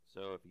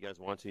So if you guys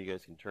want to, you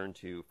guys can turn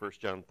to 1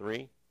 John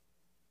 3.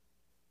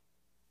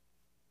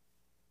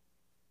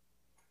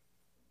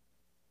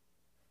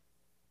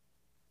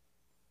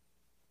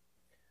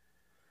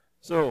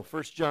 So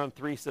 1 John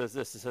 3 says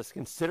this. It says,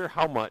 consider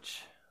how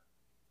much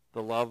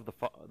the love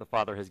the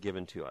Father has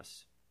given to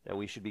us, that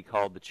we should be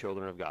called the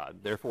children of God.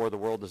 Therefore the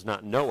world does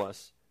not know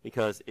us,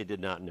 because it did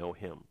not know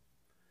him.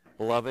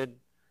 Beloved,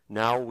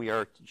 now we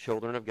are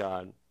children of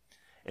God,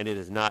 and it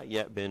has not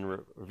yet been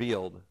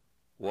revealed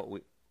what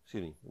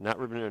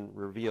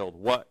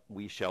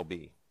we shall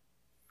be.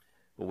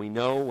 But we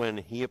know when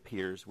he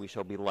appears, we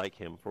shall be like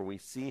him, for we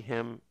see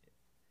him,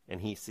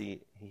 and he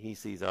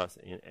sees us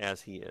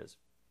as he is.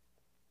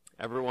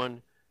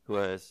 Everyone who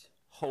has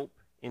hope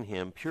in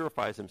him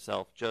purifies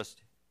himself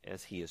just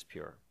as he is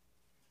pure.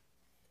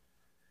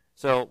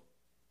 So,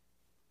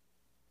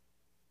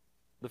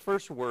 the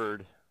first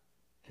word,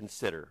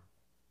 consider.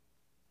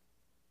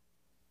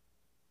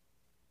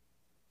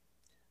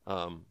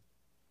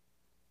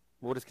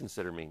 What does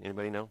consider mean?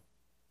 Anybody know?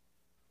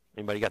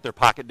 Anybody got their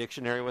pocket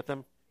dictionary with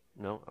them?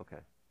 No? Okay.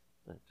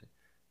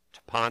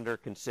 To ponder,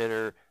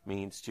 consider,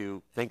 means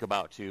to think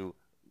about, to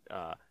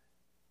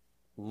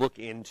look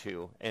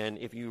into. And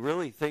if you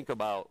really think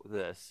about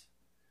this,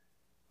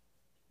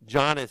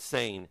 John is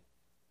saying,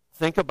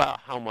 think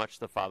about how much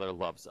the Father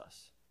loves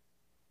us.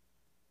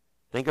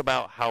 Think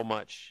about how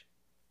much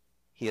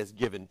he has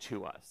given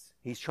to us.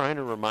 He's trying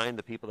to remind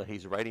the people that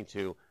he's writing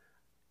to,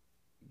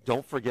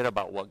 don't forget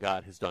about what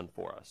God has done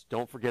for us.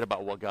 Don't forget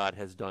about what God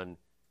has done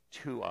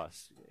to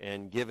us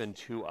and given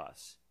to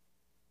us.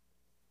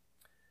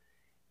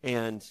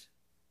 And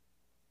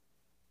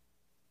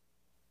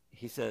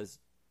he says,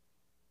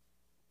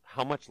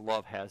 how much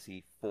love has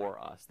he for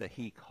us that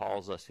he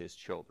calls us his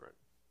children?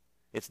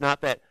 It's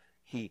not that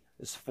he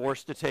is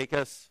forced to take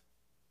us.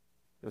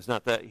 It was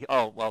not that,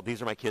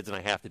 these are my kids and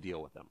I have to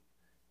deal with them.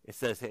 It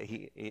says that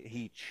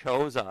he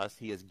chose us.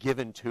 He has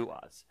given to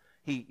us.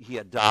 He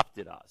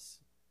adopted us.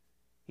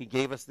 He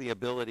gave us the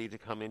ability to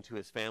come into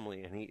his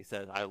family, and he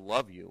says, I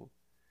love you.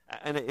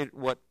 And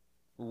what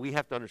we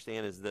have to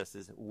understand is this,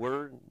 is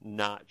we're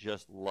not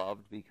just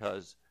loved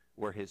because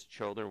we're his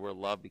children. We're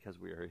loved because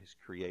we are his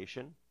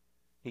creation.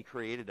 He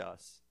created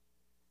us.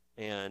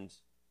 And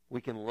we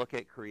can look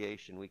at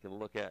creation. We can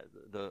look at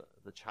the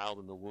child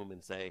in the womb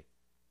and say,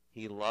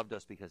 he loved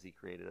us because he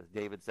created us.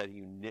 David said,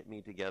 you knit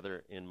me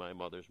together in my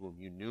mother's womb.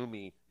 You knew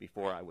me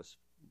before I was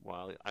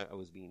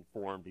being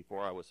formed,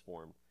 before I was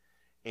formed.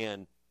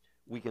 And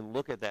we can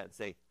look at that and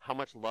say, how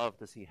much love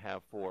does he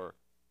have for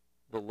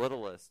the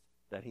littlest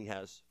that he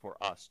has for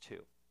us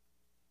too?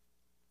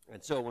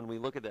 And so when we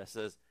look at this, it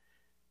says,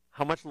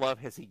 how much love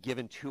has he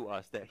given to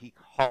us that he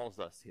calls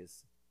us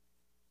his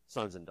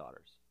sons and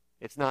daughters?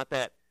 It's not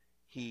that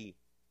he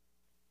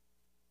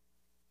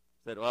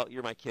said, well,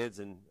 you're my kids,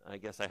 and I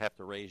guess I have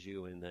to raise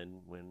you, and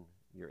then when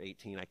you're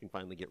 18, I can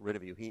finally get rid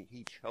of you.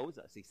 He chose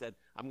us. He said,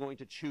 I'm going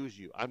to choose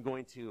you. I'm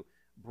going to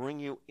bring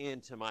you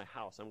into my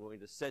house. I'm going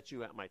to set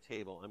you at my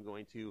table. I'm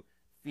going to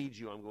feed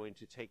you. I'm going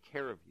to take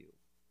care of you.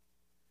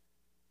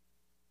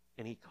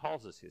 And he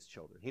calls us his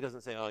children. He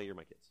doesn't say, oh, you're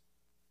my kids.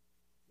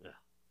 Ugh.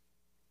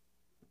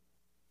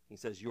 He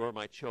says, you're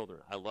my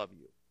children. I love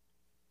you.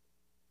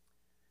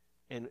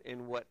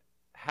 And what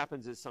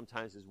happens is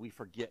sometimes is we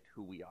forget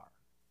who we are.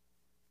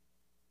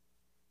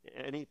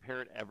 Any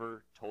parent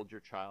ever told your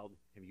child,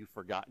 have you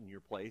forgotten your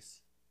place?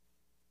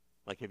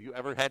 Like, have you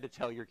ever had to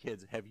tell your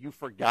kids, have you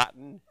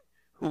forgotten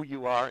who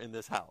you are in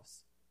this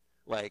house?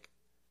 Like,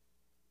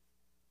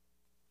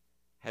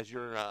 has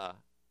your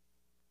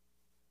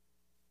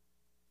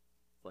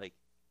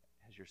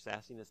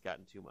sassiness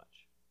gotten too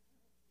much?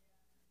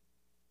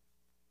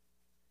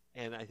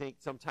 And I think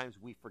sometimes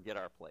we forget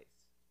our place.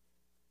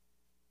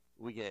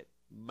 We get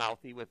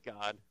mouthy with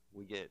God.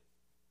 We get,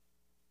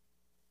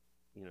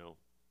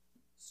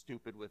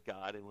 stupid with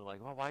God. And we're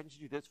like, well, why didn't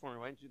you do this for me?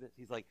 Why didn't you do this?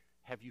 He's like,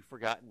 have you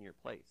forgotten your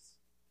place?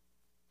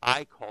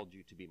 I called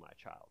you to be my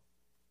child.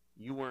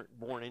 You weren't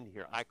born into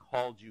here. I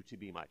called you to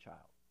be my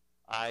child.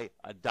 I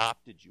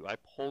adopted you. I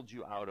pulled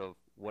you out of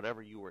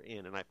whatever you were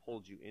in, and I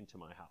pulled you into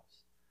my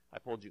house. I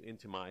pulled you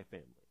into my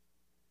family.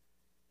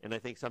 And I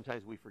think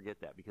sometimes we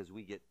forget that because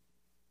we get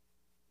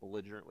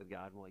belligerent with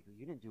God. And we're like,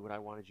 you didn't do what I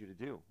wanted you to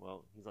do.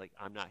 Well, he's like,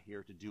 I'm not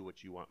here to do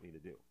what you want me to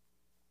do.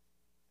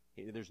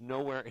 There's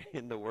nowhere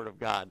in the Word of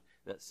God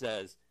that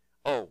says,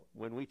 oh,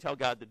 when we tell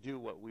God to do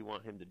what we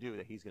want him to do,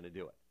 that he's going to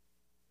do it.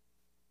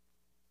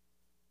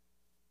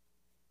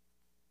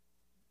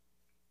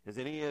 Has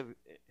any of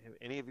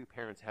you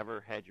parents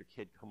ever had your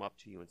kid come up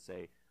to you and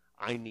say,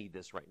 I need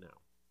this right now?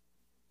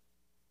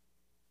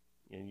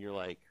 And you're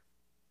like,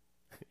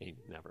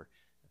 never.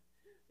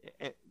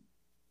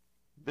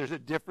 There's a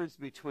difference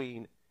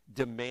between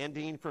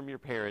demanding from your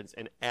parents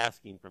and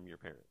asking from your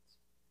parents.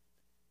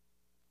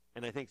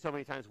 And I think so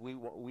many times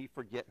we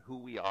forget who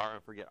we are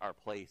and forget our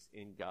place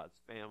in God's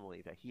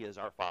family, that he is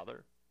our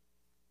Father,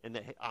 and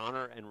that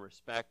honor and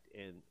respect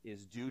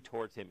is due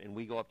towards him, and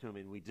we go up to him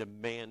and we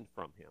demand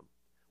from him.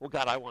 Well,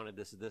 God, I wanted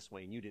this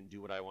way, and you didn't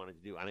do what I wanted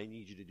to do, and I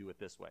need you to do it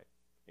this way.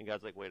 And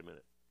God's like, wait a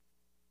minute.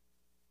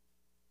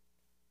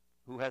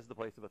 Who has the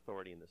place of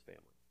authority in this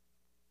family?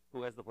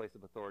 Who has the place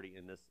of authority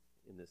in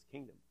this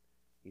kingdom?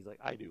 He's like,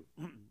 I do.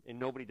 And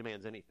nobody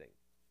demands anything.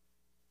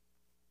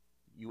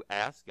 You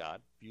ask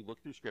God. If you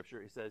look through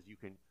Scripture, it says you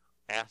can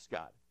ask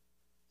God.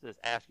 It says,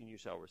 ask and you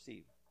shall receive.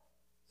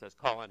 It says,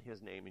 call on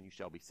his name and you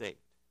shall be saved.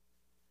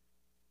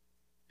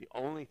 The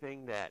only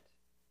thing that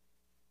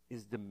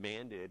is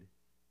demanded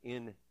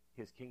in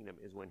his kingdom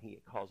is when he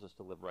calls us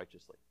to live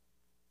righteously.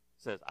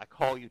 It says, I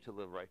call you to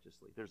live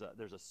righteously. There's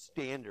a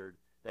standard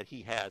that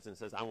he has and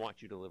says, I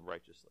want you to live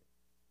righteously.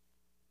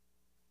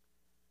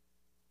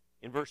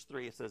 In verse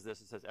 3, it says this.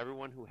 It says,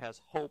 everyone who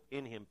has hope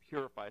in him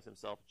purifies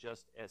himself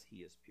just as he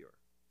is pure.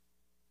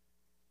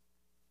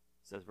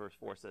 It says, verse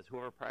 4 says,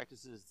 whoever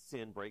practices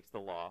sin breaks the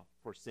law,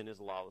 for sin is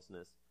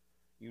lawlessness.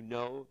 You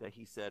know that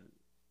he said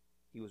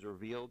he was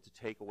revealed to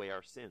take away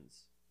our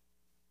sins.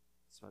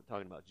 It's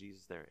talking about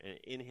Jesus there. And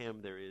in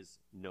him there is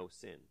no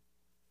sin.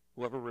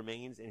 Whoever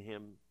remains in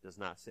him does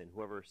not sin.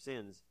 Whoever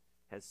sins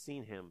has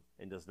seen him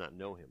and does not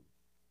know him.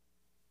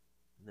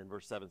 And then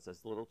verse 7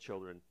 says, little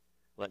children,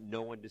 let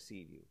no one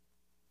deceive you.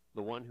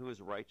 The one who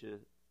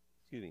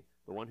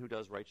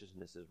does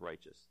righteousness is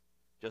righteous,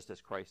 just as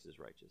Christ is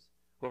righteous.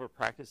 Whoever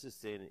practices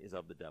sin is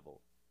of the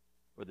devil,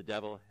 for the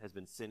devil has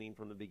been sinning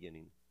from the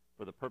beginning.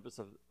 For the purpose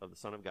of the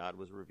Son of God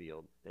was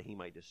revealed, that he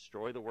might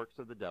destroy the works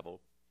of the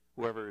devil.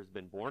 Whoever has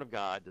been born of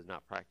God does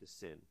not practice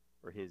sin,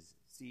 for his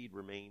seed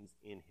remains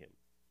in him,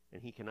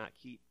 and he cannot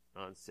keep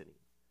on sinning,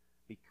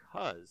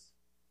 because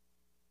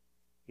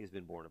he has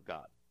been born of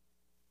God.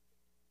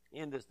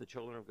 In this, the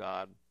children of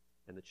God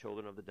and the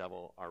children of the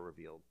devil are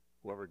revealed.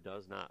 Whoever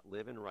does not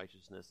live in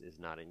righteousness is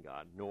not in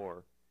God,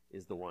 nor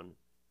is the one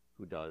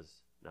who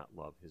does not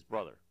love his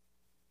brother.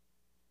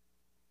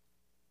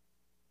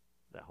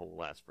 That whole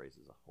last phrase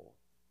is a whole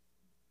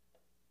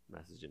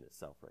message in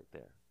itself right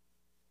there.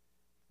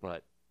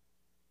 But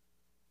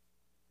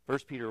 1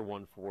 Peter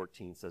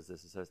 1:14 says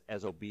this. It says,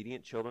 as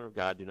obedient children of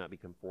God, do not be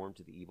conformed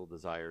to the evil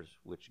desires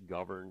which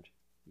governed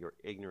your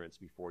ignorance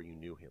before you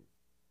knew him.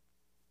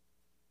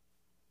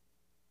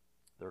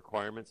 The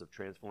requirements of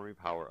transforming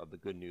power of the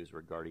good news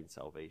regarding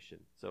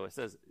salvation. So it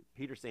says,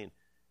 Peter's saying,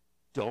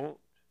 don't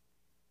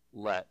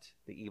let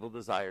the evil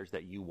desires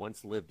that you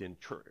once lived in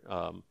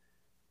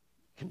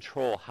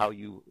control how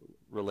you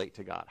relate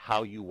to God,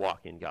 how you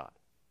walk in God.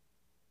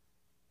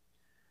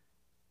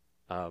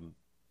 It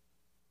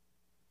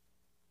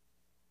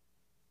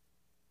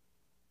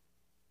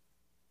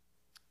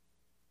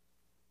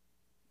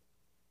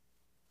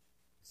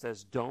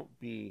says, don't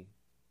be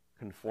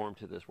conformed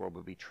to this world,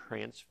 but be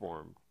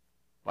transformed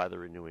by the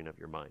renewing of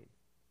your mind.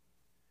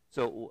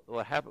 So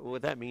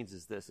what that means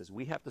is this, is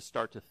we have to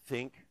start to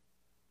think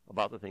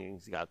about the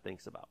things God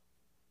thinks about.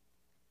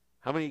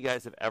 How many of you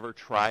guys have ever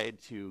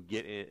tried to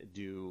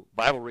do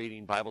Bible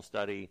reading, Bible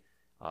study,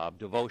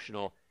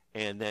 devotional,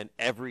 and then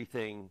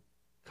everything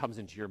comes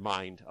into your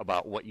mind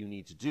about what you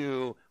need to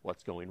do,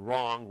 what's going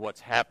wrong,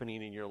 what's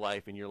happening in your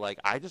life, and you're like,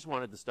 I just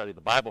wanted to study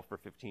the Bible for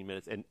 15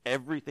 minutes, and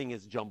everything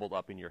is jumbled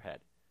up in your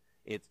head.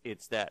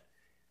 It's that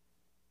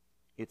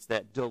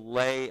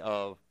delay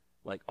of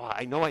like, oh,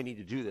 I know I need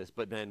to do this,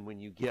 but then when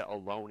you get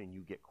alone and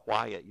you get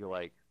quiet, you're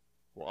like,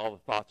 well, all the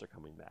thoughts are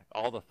coming back.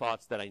 All the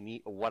thoughts that I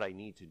need, what I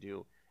need to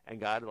do. And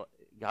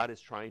God is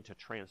trying to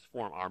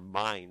transform our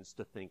minds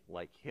to think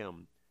like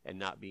him and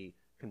not be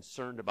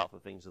concerned about the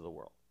things of the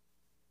world.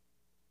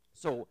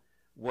 So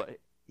what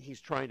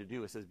he's trying to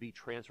do, it says, be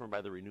transformed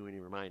by the renewing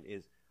of your mind,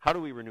 is how do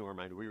we renew our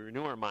mind? We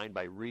renew our mind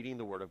by reading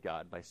the Word of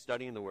God, by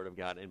studying the Word of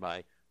God, and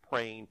by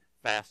praying,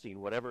 fasting,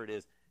 whatever it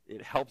is.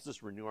 It helps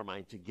us renew our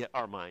mind to get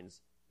our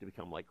minds to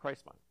become like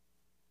Christ's mind.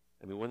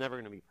 I mean, we're never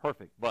going to be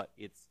perfect, but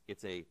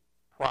it's a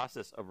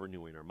process of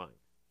renewing our mind.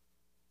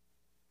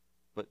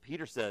 But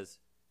Peter says,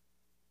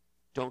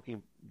 don't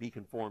be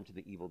conformed to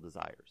the evil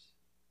desires.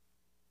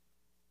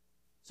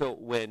 So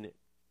when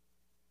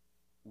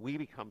we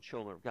become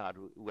children of God,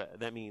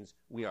 that means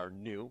we are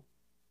new.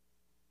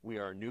 We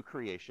are a new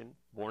creation,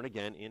 born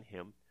again in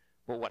him.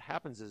 But what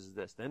happens is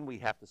this, then we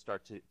have to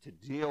start to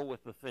deal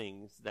with the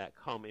things that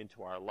come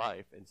into our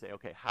life and say,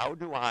 okay, how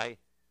do I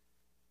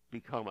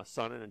become a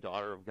son and a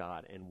daughter of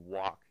God and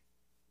walk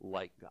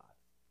like God?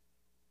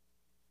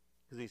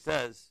 Because he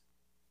says,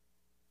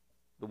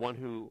 the one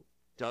who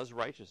does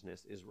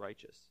righteousness is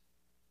righteous,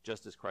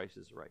 just as Christ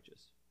is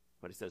righteous.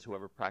 But he says,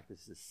 whoever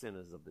practices sin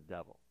is of the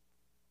devil.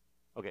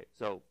 Okay,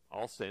 so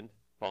all sinned,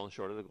 fallen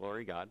short of the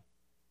glory of God.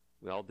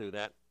 We all do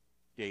that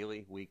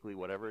daily, weekly,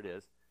 whatever it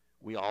is.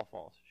 We all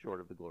fall short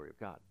of the glory of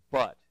God.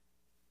 But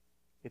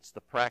it's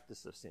the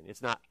practice of sin.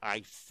 It's not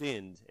I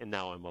sinned and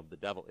now I'm of the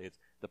devil. It's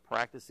the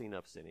practicing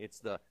of sin. It's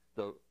the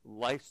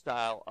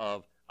lifestyle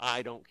of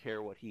I don't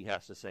care what he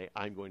has to say.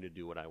 I'm going to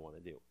do what I want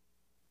to do.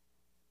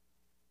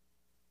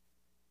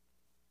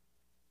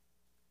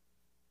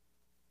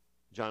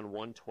 John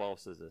 1:12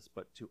 says this,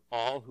 but to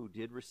all who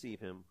did receive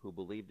him, who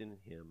believed in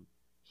him,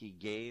 he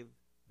gave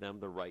them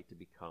the right to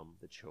become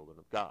the children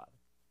of God.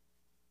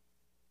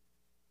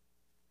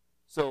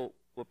 So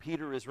what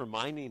Peter is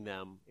reminding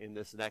them in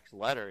this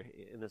letter,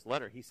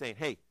 he's saying,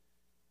 hey,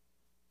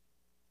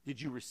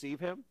 did you receive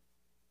him?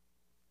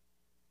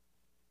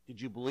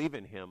 Did you believe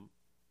in him?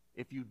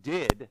 If you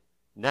did,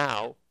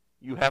 now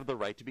you have the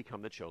right to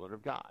become the children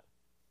of God.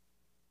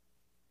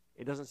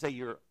 It doesn't say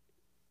you're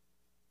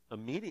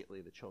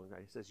immediately the children of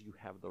God. It says you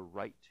have the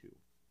right to.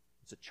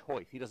 It's a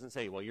choice. He doesn't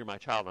say, well, you're my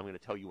child, I'm going to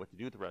tell you what to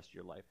do the rest of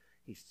your life.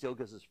 He still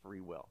gives us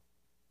free will.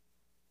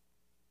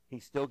 He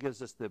still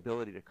gives us the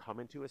ability to come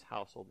into his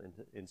household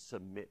and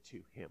submit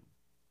to him.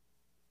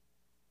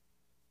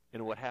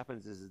 And what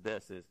happens is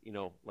this,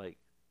 like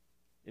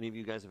any of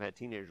you guys have had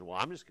teenagers, well,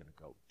 I'm just going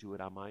to go do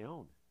it on my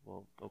own.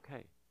 Well,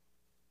 okay.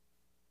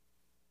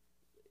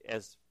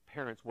 As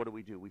parents, what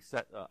do? We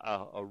set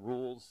a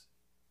rules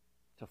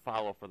to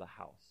follow for the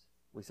house.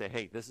 We say,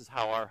 hey, this is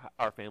how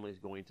our family is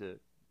going to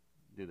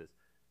do this.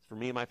 For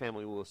me and my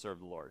family, we will serve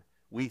the Lord.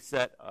 We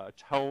set a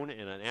tone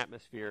and an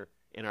atmosphere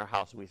in our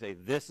house, and we say,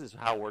 this is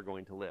how we're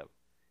going to live.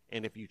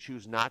 And if you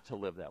choose not to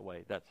live that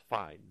way, that's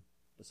fine.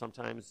 But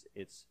sometimes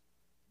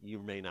you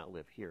may not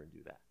live here and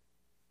do that.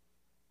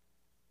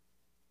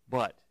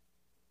 But,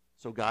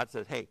 so God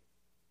says, hey,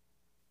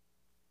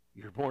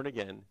 you're born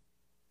again.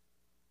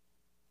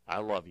 I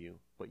love you,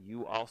 but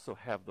you also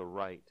have the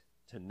right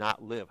to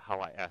not live how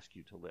I ask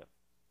you to live.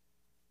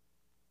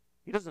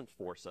 He doesn't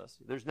force us.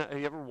 Have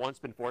you ever once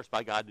been forced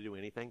by God to do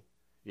anything?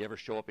 You ever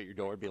show up at your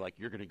door and be like,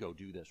 you're going to go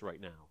do this right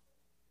now?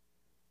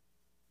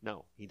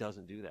 No, he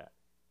doesn't do that.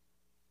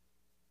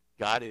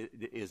 God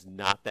is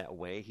not that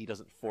way. He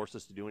doesn't force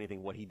us to do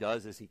anything. What he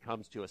does is he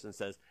comes to us and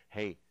says,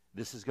 hey,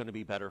 this is going to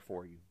be better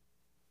for you.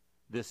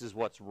 This is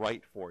what's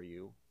right for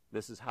you.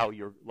 This is how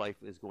your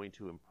life is going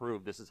to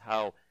improve. This is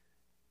how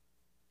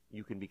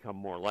you can become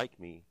more like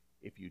me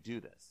if you do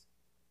this.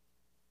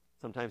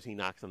 Sometimes he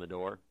knocks on the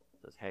door,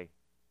 says, hey,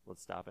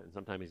 let's stop it. And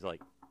sometimes he's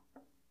like,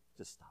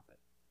 just stop it.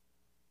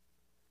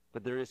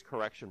 But there is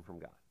correction from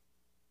God.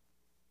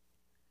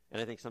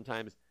 And I think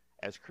sometimes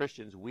as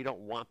Christians, we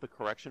don't want the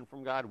correction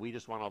from God. We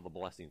just want all the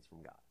blessings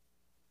from God.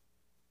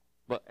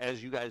 But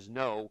as you guys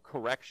know,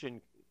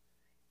 correction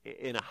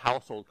in a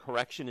household,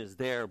 correction is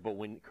there, but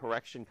when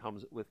correction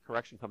comes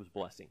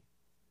blessing.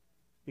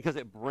 Because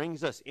it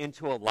brings us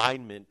into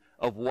alignment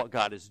of what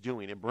God is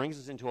doing. It brings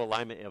us into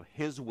alignment of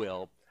his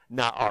will,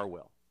 not our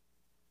will.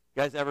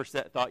 You guys ever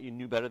thought you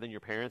knew better than your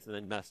parents and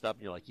then messed up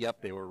and you're like,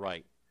 yep, they were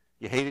right.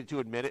 You hated to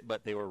admit it,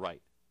 but they were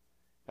right.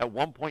 At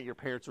one point, your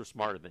parents were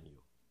smarter than you.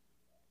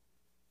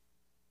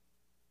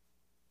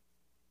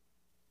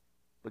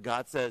 But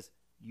God says,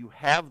 you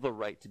have the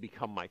right to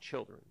become my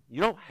children.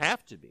 You don't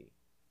have to be.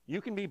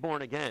 You can be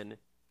born again,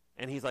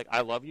 and he's like,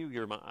 I love you,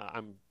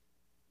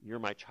 you're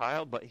my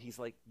child, but he's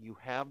like, you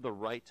have the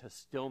right to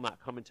still not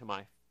come into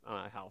my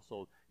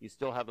household. You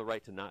still have the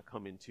right to not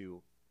come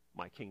into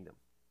my kingdom.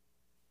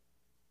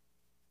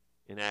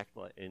 And act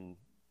like, and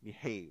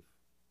behave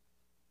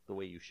the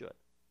way you should.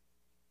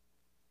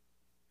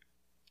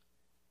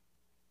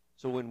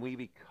 So when we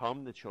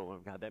become the children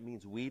of God, that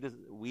means we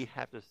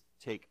have to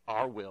take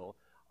our will,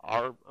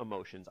 our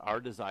emotions, our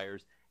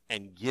desires,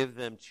 and give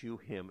them to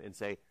him and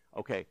say,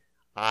 okay,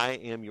 I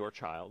am your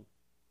child.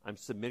 I'm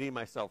submitting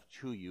myself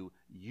to you.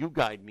 You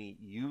guide me.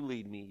 You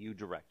lead me. You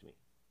direct me.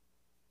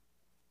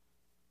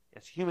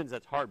 As humans,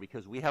 that's hard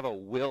because we have a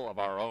will of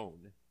our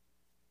own.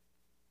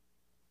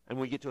 And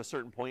we get to a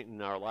certain point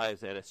in our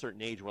lives at a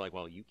certain age, we're like,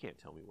 well, you can't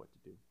tell me what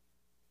to do.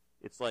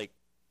 It's like,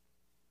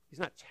 he's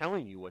not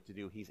telling you what to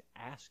do. He's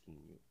asking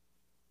you.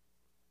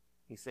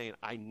 He's saying,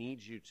 I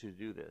need you to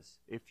do this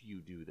if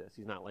you do this.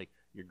 He's not like,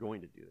 you're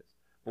going to do this.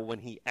 But when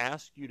he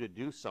asks you to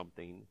do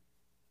something,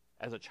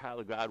 as a child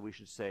of God, we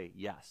should say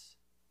yes.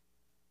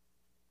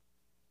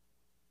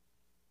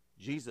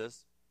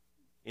 Jesus,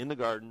 in the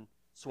garden,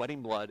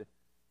 sweating blood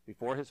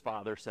before his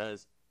Father,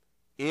 says,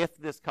 if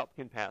this cup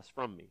can pass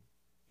from me,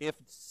 if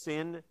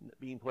sin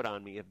being put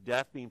on me, if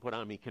death being put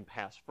on me can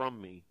pass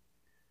from me,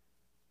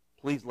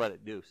 please let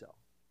it do so.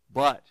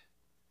 But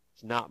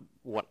it's not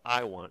what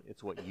I want,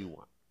 it's what you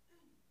want.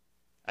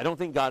 I don't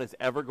think God is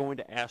ever going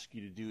to ask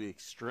you to do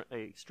an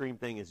extreme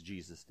thing as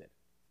Jesus did.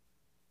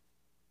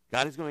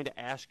 God is going to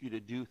ask you to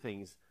do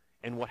things,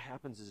 and what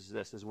happens is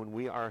this, is when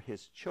we are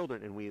his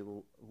children and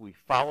we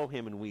follow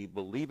him and we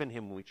believe in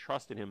him and we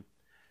trust in him,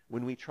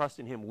 when we trust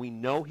in him, we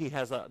know he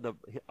has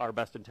our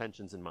best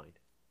intentions in mind.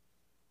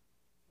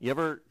 You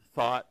ever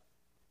thought,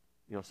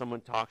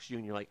 someone talks to you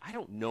and you're like, I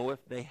don't know if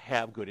they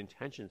have good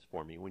intentions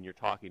for me when you're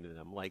talking to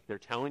them. Like they're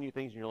telling you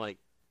things and you're like,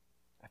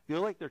 I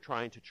feel like they're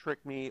trying to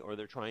trick me or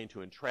they're trying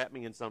to entrap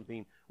me in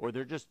something or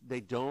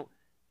they don't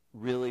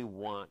really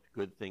want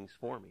good things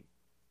for me.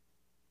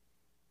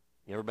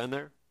 You ever been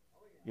there?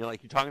 You're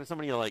talking to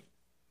somebody, you're like,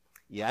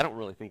 yeah, I don't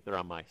really think they're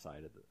on my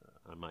side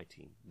on my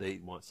team. They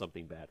want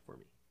something bad for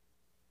me.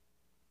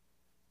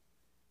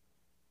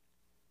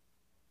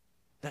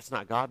 That's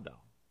not God, though.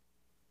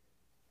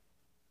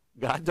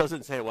 God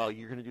doesn't say, well,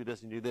 you're going to do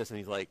this and do this, and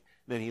he's like,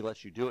 then he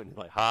lets you do it, and he's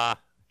like, ha,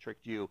 I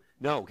tricked you.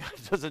 No, God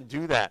doesn't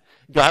do that.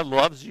 God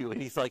loves you,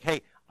 and he's like,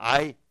 hey,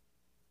 I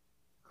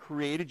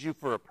created you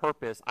for a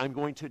purpose. I'm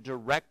going to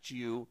direct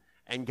you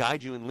and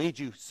guide you and lead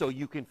you so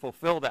you can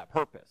fulfill that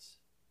purpose.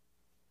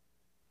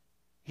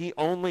 He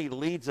only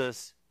leads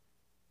us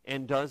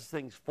and does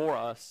things for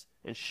us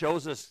and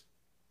shows us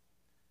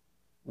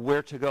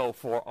where to go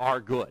for our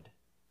good.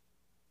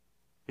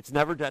 It's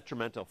never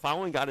detrimental.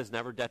 Following God is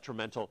never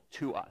detrimental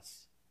to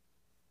us.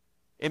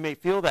 It may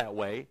feel that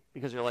way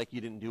because you're like, you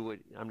didn't do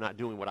it. I'm not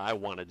doing what I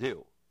want to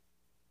do.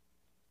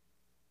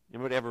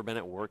 Anybody ever been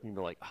at work and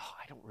you're like, oh,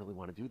 I don't really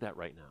want to do that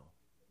right now?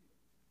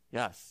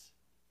 Yes.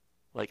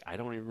 Like, I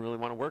don't even really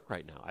want to work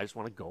right now. I just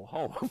want to go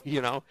home,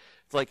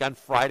 It's like on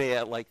Friday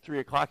at like 3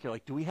 o'clock, you're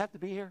like, do we have to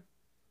be here?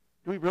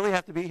 Do we really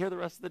have to be here the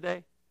rest of the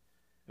day?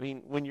 I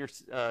mean, when your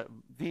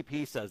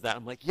VP says that,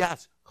 I'm like,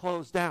 yes,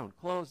 close down.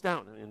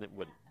 And it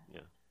wouldn't,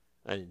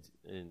 I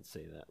didn't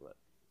say that,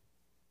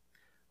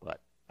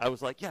 but I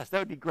was like, yes, that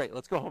would be great.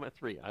 Let's go home at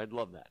 3. I'd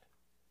love that.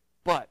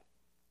 But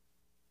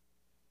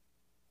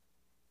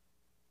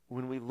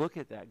when we look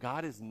at that,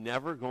 God is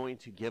never going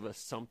to give us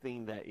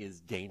something that is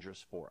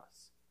dangerous for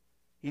us.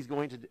 He's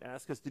going to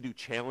ask us to do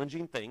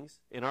challenging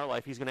things in our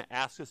life. He's going to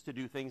ask us to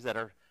do things that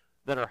are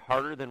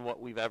harder than what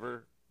we've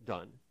ever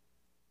done.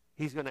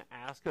 He's going to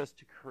ask us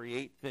to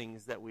create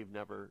things that we've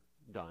never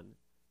done.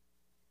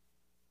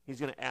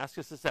 He's going to ask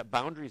us to set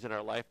boundaries in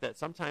our life that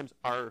sometimes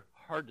are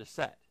hard to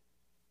set.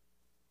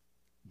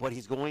 But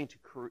he's going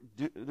to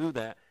do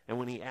that, and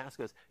when he asks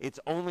us, it's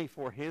only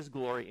for his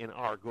glory and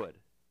our good.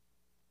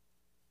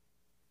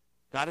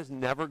 God is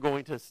never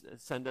going to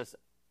send us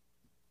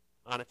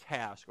on a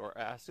task or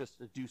ask us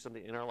to do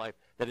something in our life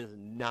that is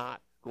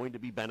not going to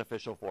be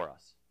beneficial for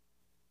us.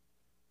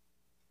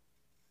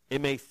 It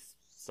may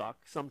suck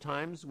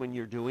sometimes when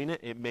you're doing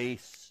it. It may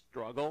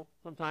struggle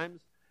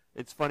sometimes.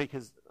 It's funny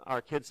because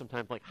our kids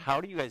sometimes like,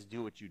 how do you guys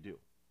do what you do?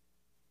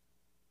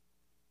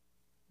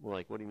 We're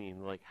like, what do you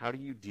mean? Like, how do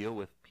you deal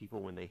with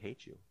people when they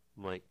hate you?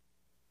 I'm like,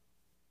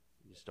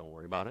 just don't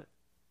worry about it.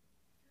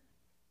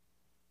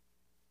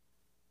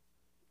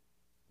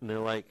 And they're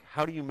like,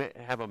 how do you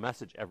have a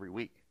message every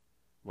week?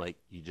 Like,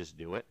 you just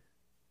do it.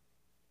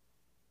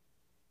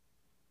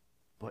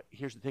 But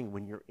here's the thing.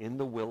 When you're in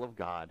the will of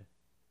God,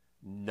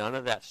 none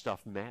of that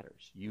stuff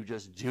matters. You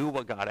just do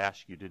what God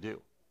asks you to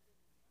do.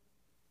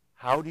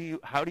 How do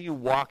you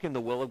walk in the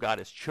will of God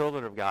as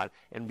children of God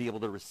and be able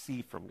to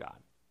receive from God?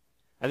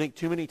 I think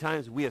too many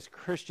times we as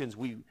Christians,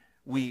 we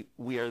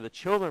are the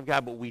children of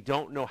God, but we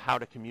don't know how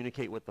to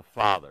communicate with the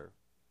Father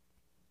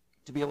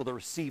to be able to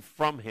receive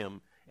from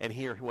him and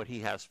hear what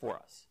he has for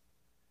us.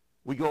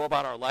 We go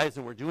about our lives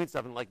and we're doing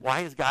stuff and like, why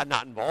is God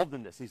not involved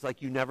in this? He's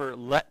like, you never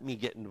let me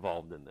get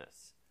involved in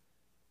this.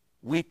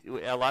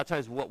 A lot of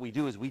times what we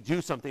do is we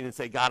do something and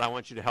say, God, I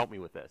want you to help me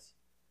with this.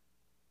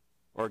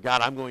 Or,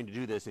 God, I'm going to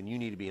do this and you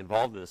need to be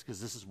involved in this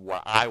because this is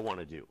what I want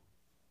to do.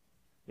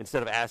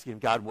 Instead of asking,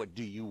 God, what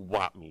do you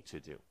want me to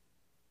do?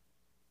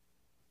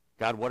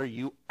 God, what are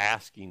you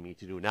asking me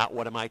to do? Not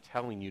what am I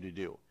telling you to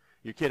do?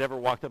 Your kid ever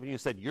walked up and you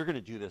said, you're going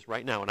to do this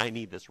right now and I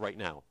need this right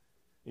now.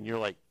 And you're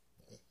like,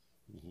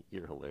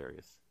 you're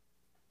hilarious.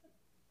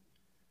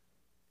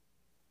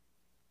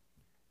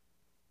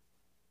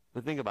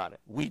 But think about it.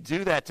 We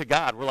do that to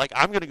God. We're like,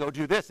 I'm going to go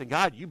do this. And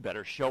God, you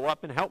better show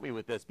up and help me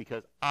with this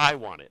because I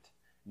want it,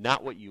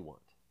 not what you want.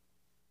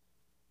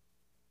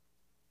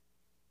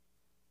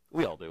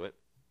 We all do it.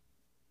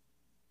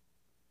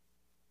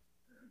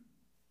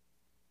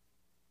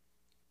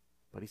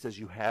 But he says,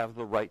 you have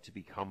the right to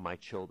become my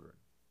children.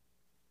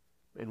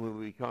 And when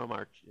we become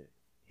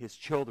his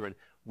children,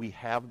 we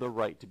have the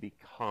right to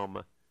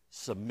become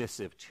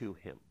submissive to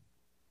him.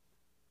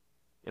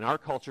 In our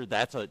culture,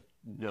 that's a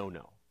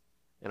no-no.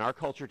 In our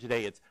culture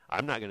today, it's,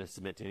 I'm not going to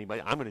submit to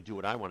anybody. I'm going to do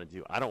what I want to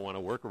do. I don't want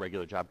to work a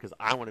regular job because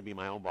I want to be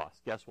my own boss.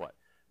 Guess what?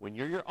 When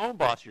you're your own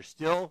boss, you're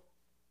still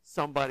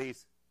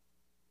somebody's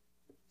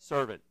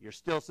servant. You're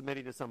still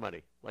submitting to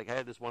somebody. Like I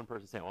had this one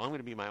person say, well, I'm going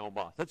to be my own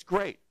boss. That's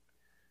great.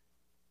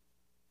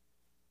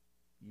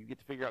 You get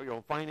to figure out your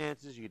own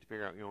finances. You get to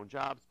figure out your own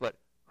jobs. But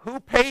who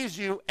pays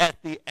you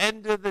at the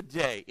end of the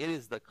day? It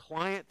is the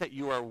client that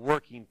you are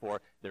working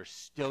for. They're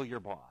still your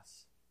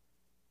boss.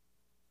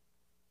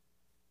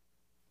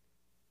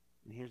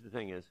 And here's the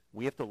thing is,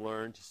 we have to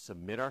learn to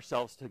submit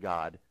ourselves to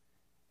God,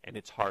 and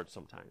it's hard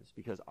sometimes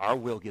because our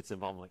will gets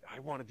involved. I'm like, I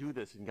want to do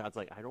this, and God's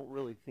like, I don't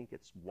really think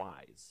it's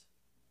wise.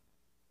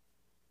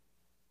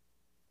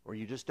 Or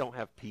you just don't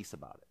have peace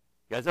about it.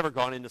 You guys ever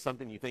gone into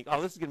something and you think,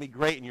 oh, this is going to be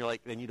great, and you're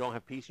like, then you don't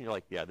have peace, and you're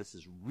like, yeah, this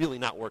is really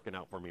not working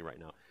out for me right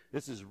now.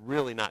 This is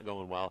really not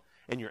going well.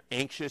 And you're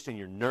anxious and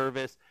you're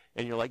nervous,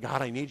 and you're like,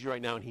 God, I need you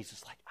right now. And he's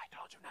just like, I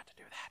told you not to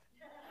do that.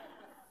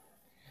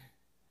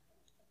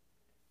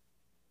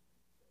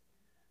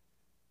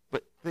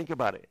 But think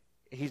about it.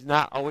 He's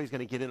not always going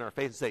to get in our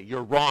face and say,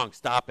 you're wrong,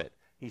 stop it.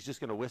 He's just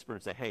going to whisper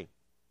and say, hey,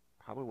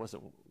 probably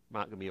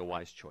not going to be a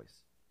wise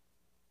choice.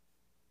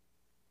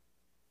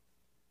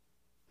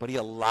 But he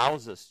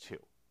allows us to.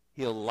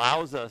 He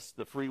allows us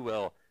the free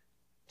will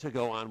to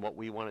go on what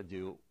we want to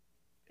do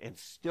and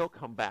still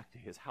come back to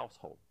his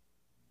household.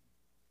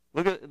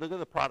 Look at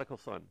the prodigal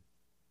son.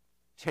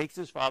 Takes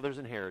his father's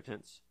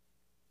inheritance,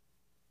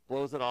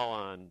 blows it all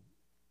on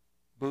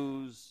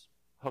booze,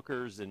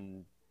 hookers,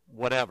 and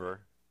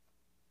whatever.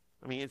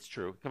 I mean, it's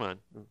true. Come on.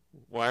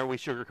 Why are we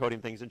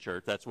sugarcoating things in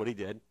church? That's what he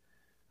did.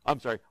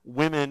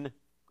 women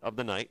of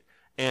the night,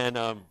 and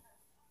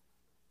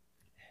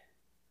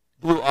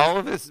blew all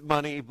of his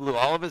money, blew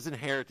all of his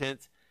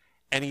inheritance,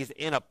 and he's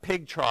in a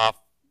pig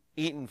trough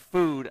eating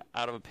food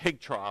out of a pig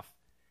trough,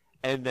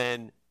 and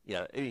then,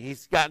 yeah,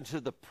 he's gotten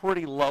to the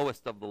pretty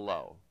lowest of the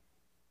low.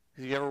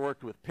 Have you ever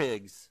worked with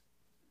pigs?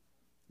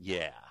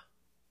 Yeah,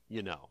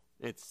 you know,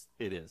 it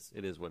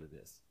is what it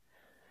is.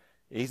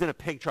 He's in a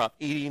pig trough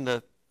eating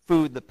the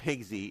food the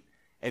pigs eat,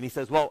 and he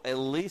says, well, at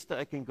least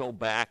I can go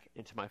back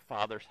into my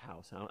father's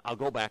house. I'll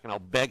go back and I'll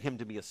beg him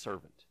to be a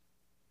servant.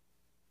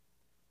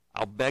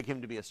 I'll beg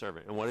him to be a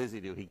servant. And what does he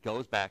do? He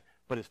goes back,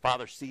 but his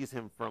father sees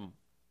him from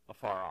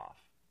afar off.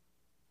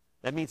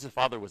 That means his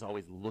father was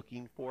always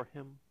looking for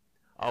him,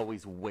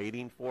 always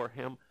waiting for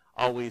him,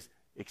 always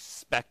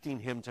expecting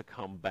him to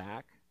come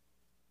back,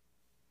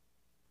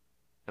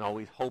 and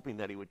always hoping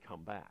that he would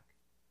come back.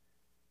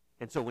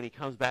 And so when he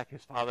comes back,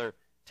 his father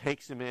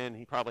takes him in.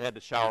 He probably had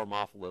to shower him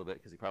off a little bit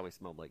because he probably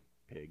smelled like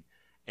pig.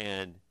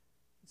 And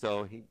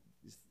so he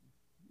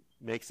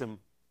makes him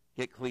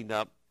get cleaned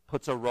up,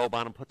 puts a robe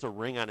on him, puts a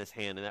ring on his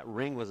hand, and that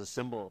ring was a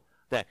symbol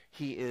that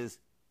he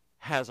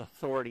has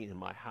authority in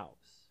my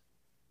house,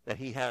 that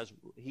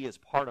he is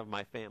part of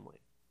my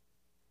family.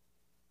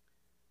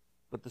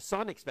 But the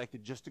son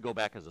expected just to go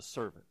back as a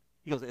servant.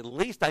 He goes, at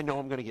least I know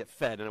I'm going to get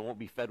fed, and I won't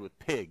be fed with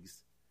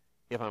pigs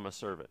if I'm a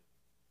servant.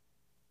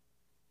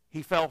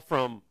 He fell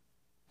from,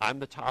 I'm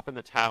the top in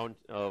the town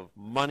of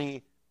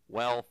money,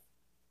 wealth,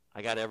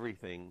 I got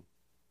everything.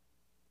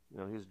 You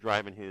know, he was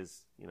driving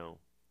his,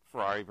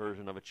 Ferrari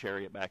version of a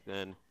chariot back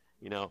then.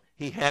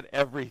 He had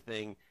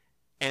everything,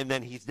 and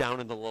then he's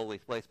down in the lowly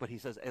place. But he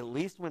says, at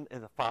least when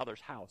in the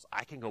Father's house,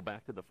 I can go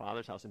back to the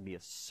Father's house and be a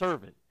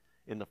servant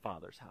in the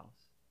Father's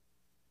house.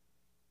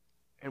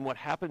 And what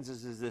happens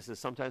is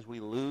sometimes we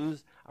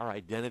lose our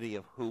identity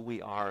of who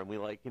we are, and we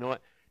like, you know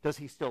what, does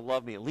he still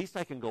love me? At least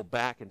I can go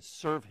back and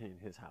serve him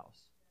in his house.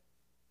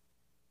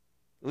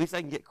 At least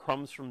I can get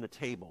crumbs from the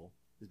table.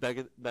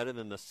 It's better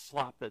than the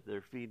slop that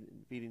they're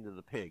feeding to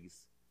the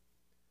pigs.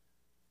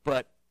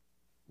 But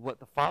what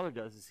the Father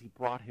does is he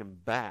brought him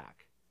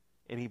back,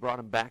 and he brought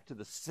him back to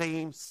the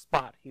same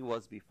spot he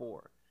was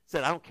before. He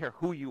said, I don't care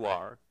who you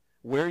are,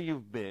 where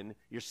you've been,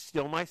 you're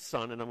still my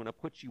son, and I'm going to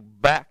put you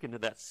back into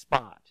that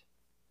spot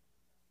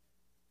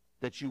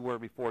that you were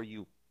before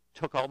you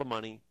took all the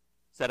money,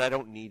 said I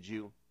don't need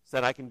you,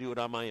 said I can do it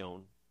on my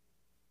own.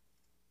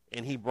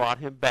 And he brought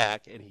him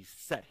back, and he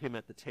set him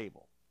at the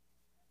table.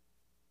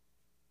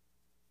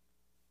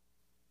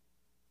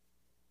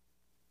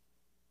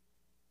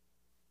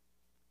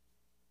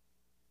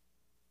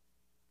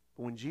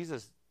 But when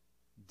Jesus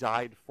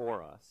died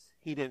for us,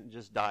 he didn't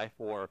just die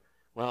for,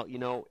 well,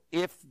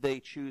 if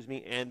they choose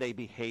me and they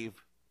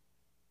behave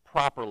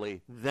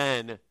properly,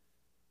 then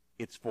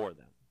it's for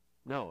them.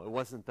 No, it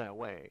wasn't that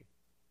way.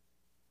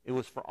 It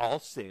was for all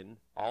sin,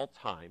 all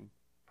time,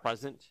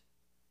 present,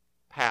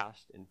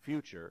 past, and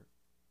future.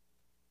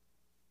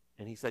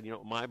 And he said,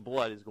 my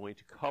blood is going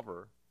to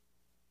cover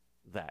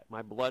that.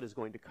 My blood is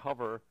going to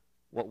cover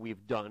what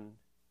we've done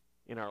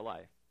in our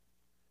life.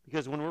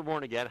 Because when we're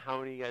born again, how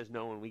many of you guys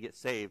know when we get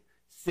saved,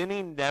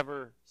 sinning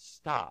never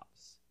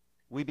stops.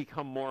 We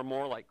become more and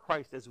more like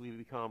Christ as we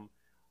become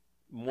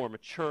more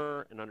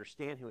mature and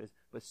understand who he is.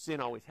 But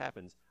sin always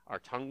happens. Our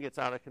tongue gets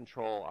out of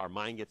control. Our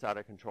mind gets out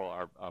of control.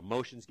 Our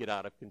emotions get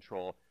out of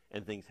control.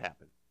 And things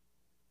happen.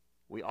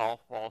 We all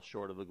fall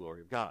short of the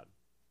glory of God.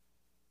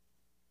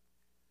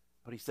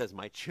 But he says,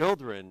 my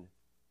children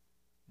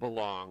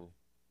belong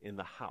in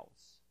the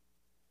house.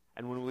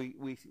 And when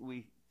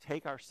we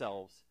take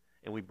ourselves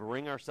and we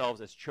bring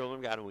ourselves as children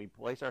of God and we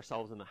place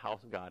ourselves in the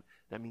house of God,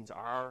 that means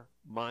our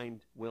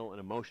mind, will, and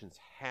emotions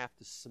have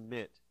to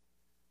submit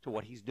to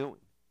what he's doing.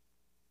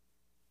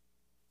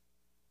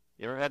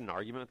 You ever had an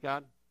argument with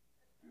God?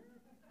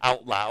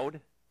 Out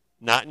loud?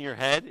 Not in your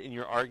head, and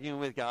you're arguing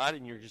with God,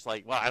 and you're just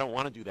like, well, I don't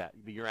want to do that.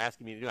 But you're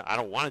asking me to do it. I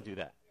don't want to do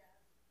that.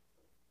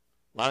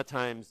 A lot of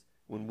times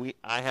when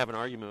I have an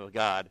argument with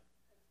God,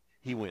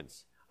 he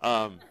wins.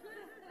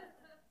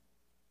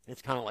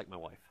 It's kind of like my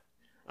wife.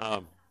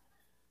 I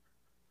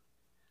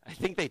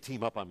think they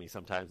team up on me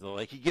sometimes. They're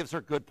like, he gives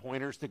her good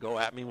pointers to go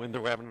at me when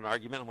they're having an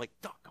argument. I'm like,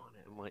 doggone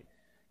it. I'm like,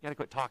 you got to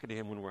quit talking to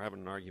him when we're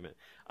having an argument.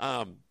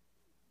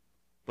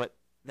 But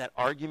that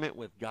argument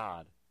with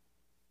God,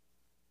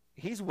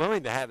 he's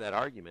willing to have that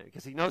argument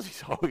because he knows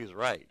he's always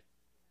right.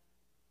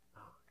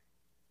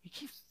 He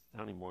keeps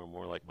sounding more and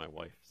more like my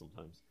wife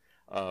sometimes.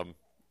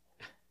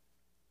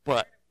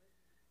 But,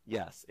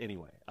 yes,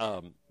 anyway,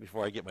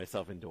 before I get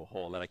myself into a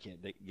hole that I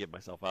can't get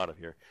myself out of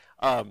here.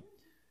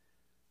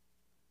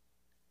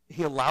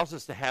 He allows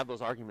us to have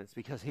those arguments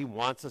because he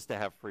wants us to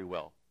have free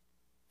will.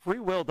 Free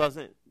will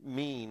doesn't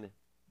mean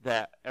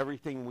that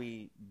everything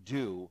we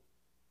do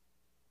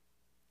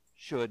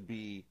should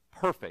be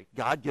perfect.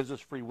 God gives us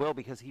free will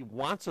because he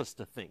wants us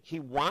to think. He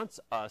wants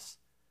us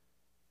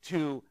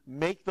to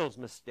make those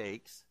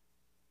mistakes,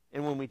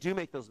 and when we do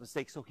make those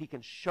mistakes, so he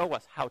can show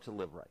us how to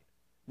live right.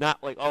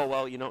 Not like, oh,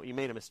 well, you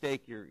made a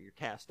mistake, you're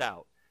cast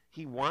out.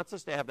 He wants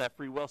us to have that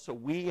free will so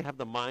we have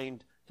the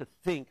mind to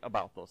think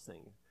about those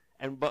things.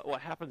 But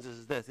what happens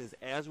is this, is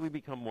as we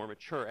become more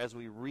mature, as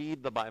we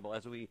read the Bible,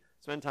 as we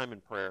spend time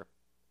in prayer,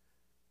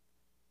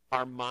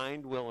 our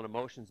mind, will, and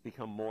emotions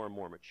become more and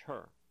more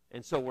mature.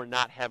 And so we're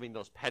not having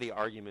those petty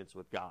arguments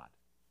with God.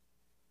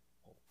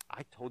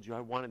 I told you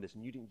I wanted this,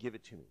 and you didn't give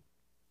it to me.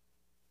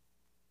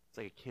 It's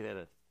like a kid at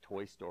a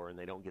toy store, and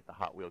they don't get the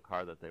Hot Wheel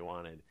car that they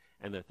wanted,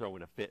 and they're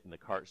throwing a fit in the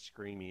cart,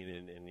 screaming,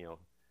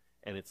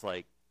 and it's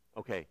like,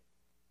 okay,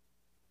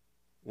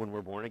 when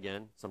we're born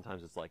again,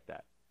 sometimes it's like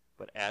that.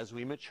 But as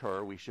we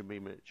mature, we should be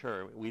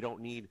mature. We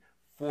don't need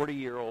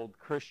 40-year-old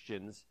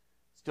Christians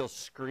still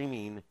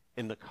screaming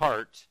in the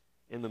cart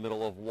in the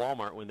middle of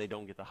Walmart when they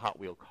don't get the Hot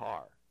Wheel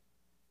car.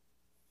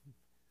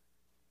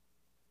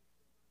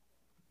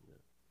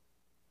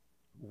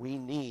 We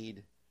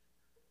need,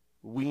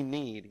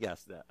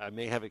 yes, that I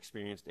may have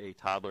experienced a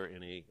toddler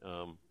in a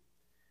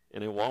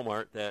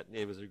Walmart. That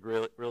it was a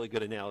really, really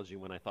good analogy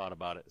when I thought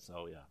about it.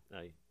 So yeah,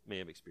 I may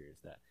have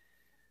experienced that.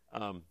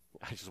 I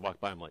just walked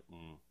by. I'm like,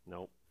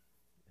 nope.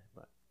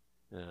 But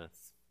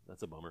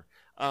that's a bummer.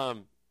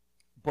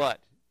 But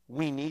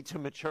we need to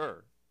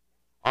mature.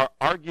 Our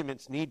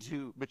arguments need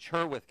to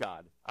mature with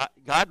God.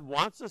 God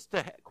wants us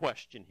to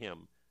question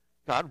Him.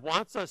 God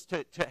wants us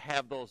to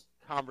have those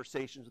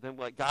conversations with Him.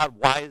 Like, God,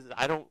 why is it?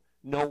 I don't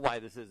know why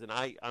this is, and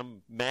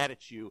I'm mad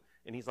at you.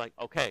 And He's like,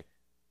 okay,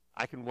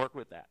 I can work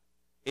with that.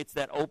 It's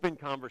that open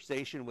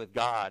conversation with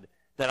God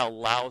that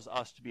allows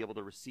us to be able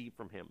to receive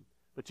from Him.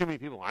 But too many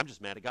people, I'm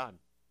just mad at God.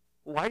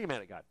 Well, why are you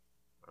mad at God?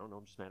 I don't know,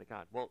 I'm just mad at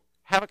God. Well,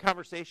 have a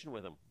conversation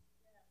with Him.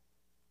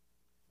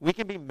 We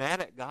can be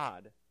mad at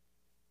God,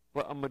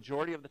 but a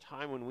majority of the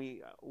time when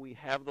we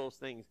have those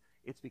things,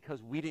 it's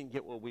because we didn't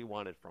get what we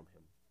wanted from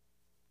Him.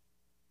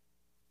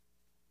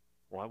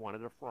 Well, I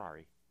wanted a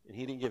Ferrari, and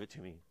He didn't give it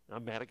to me.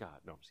 I'm mad at God.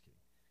 No, I'm just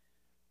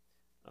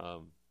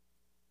kidding.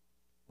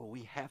 But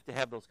we have to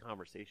have those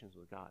conversations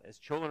with God. As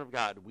children of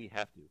God, we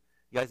have to.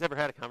 You guys ever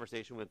had a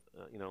conversation with,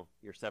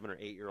 your 7 or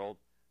 8-year-old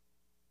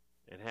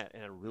and had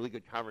a really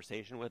good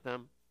conversation with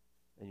them?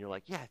 And you're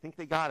like, yeah, I think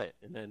they got it.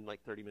 And then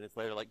like 30 minutes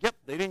later, like, yep,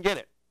 they didn't get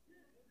it.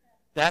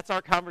 That's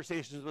our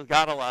conversations with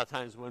God a lot of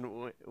times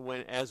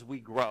when as we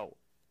grow.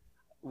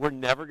 We're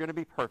never going to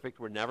be perfect.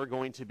 We're never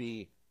going to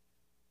be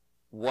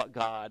what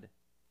God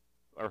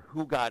or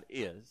who God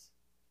is.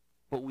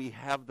 But we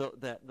have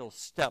those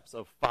steps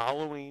of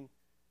following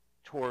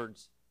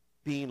towards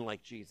being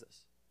like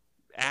Jesus,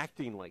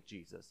 acting like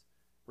Jesus,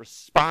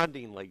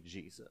 responding like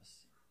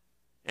Jesus.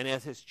 And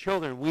as His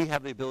children, we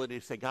have the ability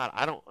to say, God,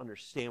 I don't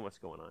understand what's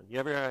going on. You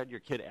ever had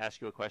your kid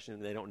ask you a question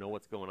and they don't know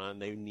what's going on?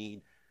 They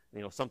need,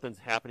 something's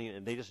happening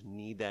and they just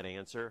need that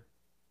answer.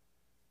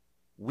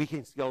 We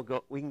can go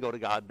to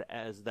God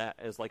as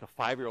like a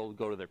 5-year-old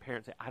go to their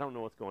parents and say, I don't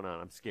know what's going on.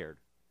 I'm scared.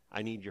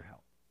 I need your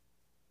help.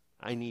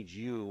 I need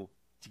you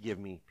to give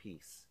me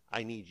peace.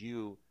 I need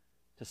you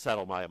to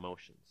settle my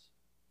emotions.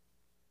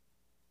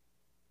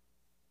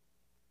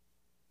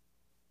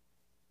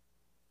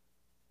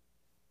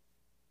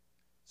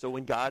 So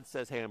when God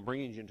says, hey, I'm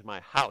bringing you into my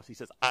house, He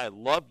says, I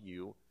love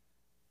you,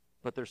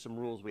 but there's some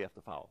rules we have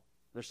to follow.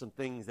 There's some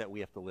things that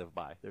we have to live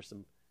by. There's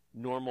some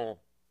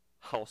normal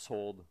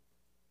household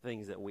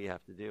things that we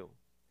have to do.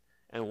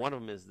 And one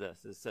of them is this.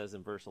 It says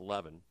in verse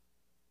 11, it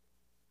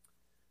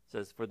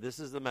says, for this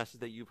is the message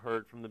that you've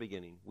heard from the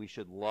beginning. We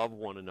should love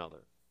one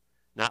another.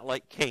 Not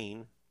like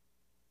Cain,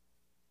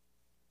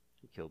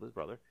 who killed his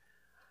brother.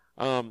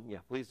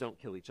 Please don't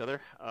kill each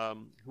other.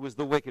 Who was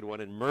the wicked one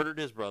and murdered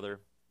his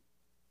brother.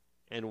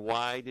 And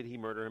why did he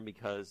murder him?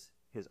 Because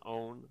his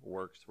own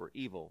works were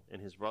evil,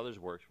 and his brother's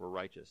works were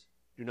righteous.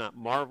 Do not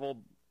marvel,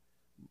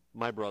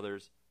 my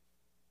brothers,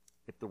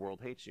 if the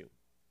world hates you. It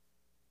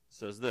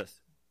says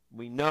this,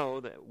 we know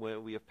that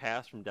when we have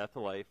passed from death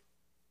to life,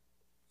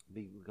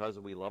 because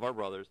we love our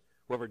brothers.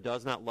 Whoever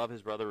does not love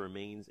his brother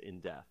remains in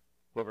death.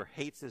 Whoever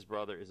hates his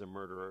brother is a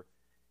murderer,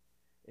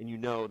 and you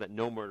know that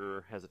no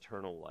murderer has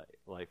eternal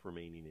life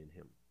remaining in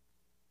him.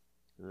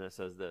 And it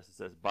says this, it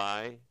says,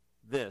 by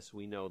this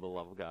we know the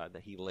love of God,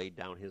 that He laid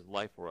down His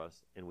life for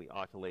us, and we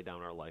ought to lay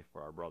down our life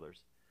for our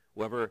brothers.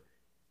 Whoever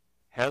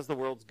has the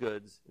world's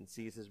goods and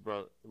sees his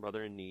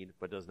brother in need,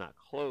 but does not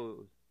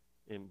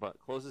but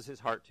closes his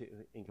heart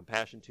in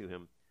compassion to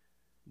him,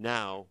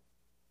 now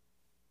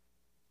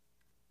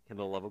can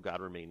the love of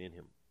God remain in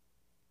him.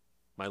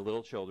 My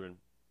little children,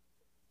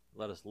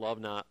 let us love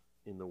not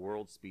in the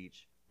world's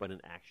speech, but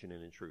in action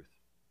and in truth.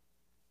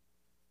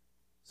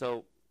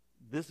 So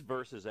this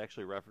verse is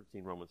actually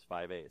referencing Romans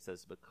 5:8. It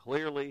says, but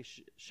clearly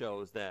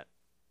shows that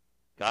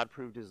God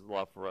proved His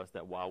love for us,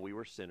 that while we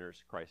were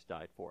sinners, Christ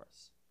died for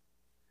us.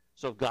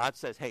 So if God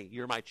says, hey,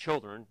 you're my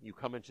children, you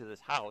come into this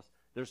house,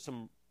 there's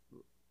some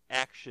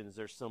actions,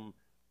 there's some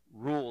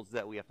rules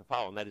that we have to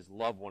follow, and that is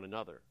love one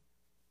another.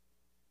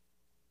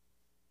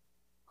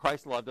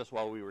 Christ loved us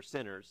while we were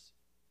sinners,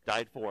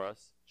 died for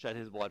us, shed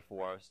His blood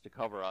for us to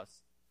cover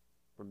us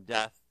from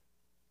death,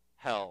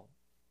 hell.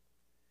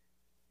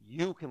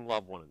 You can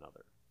love one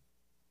another.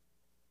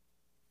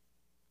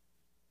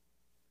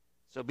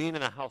 So being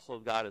in a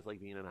household of God is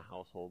like being in a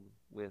household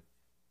with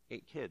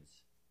 8 kids.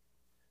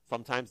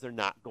 Sometimes they're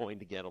not going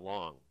to get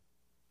along.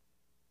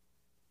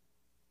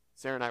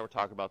 Sarah and I were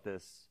talking about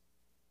this.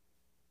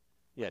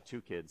 Yeah,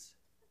 2 kids.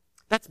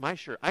 That's my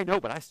shirt. I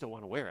know, but I still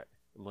want to wear it.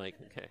 I'm like,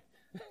 okay.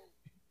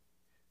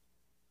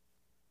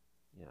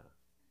 Yeah.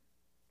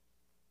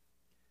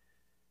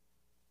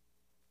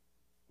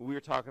 We were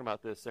talking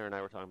about this, Sarah and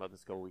I were talking about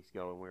this a couple weeks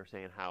ago, and we were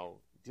saying how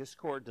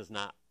discord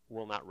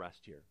will not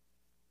rest here.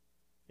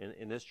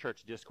 In this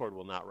church, discord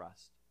will not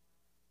rest.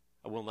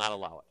 I will not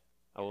allow it.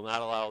 I will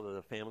not allow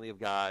the family of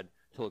God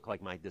to look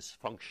like my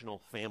dysfunctional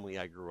family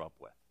I grew up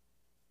with.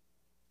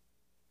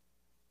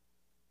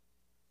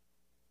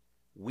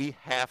 We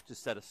have to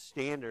set a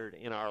standard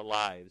in our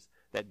lives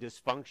that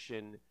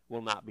dysfunction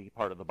will not be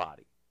part of the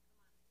body.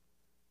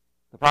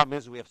 The problem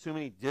is we have too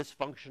many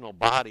dysfunctional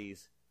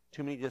bodies,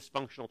 too many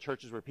dysfunctional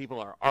churches where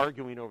people are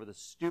arguing over the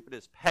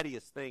stupidest,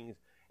 pettiest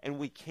things, and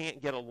we can't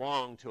get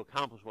along to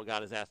accomplish what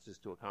God has asked us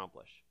to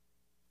accomplish.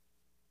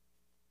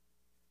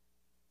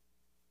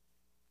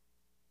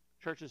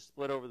 Churches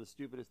split over the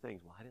stupidest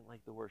things. Well, I didn't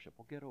like the worship.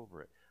 Well, get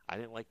over it. I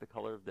didn't like the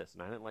color of this,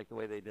 and I didn't like the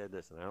way they did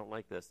this, and I don't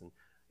like this, and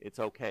it's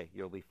okay.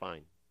 You'll be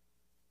fine.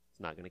 It's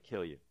not going to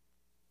kill you.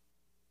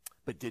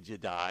 But did you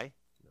die?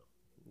 No.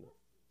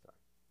 Sorry.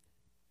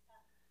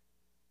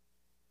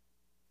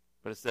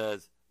 But it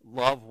says,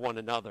 love one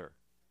another.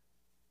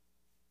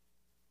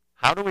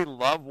 How do we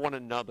love one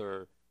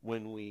another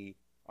when we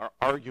are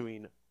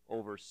arguing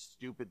over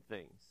stupid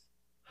things?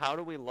 How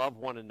do we love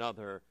one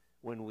another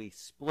when we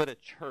split a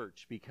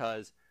church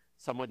because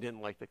someone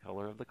didn't like the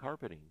color of the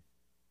carpeting?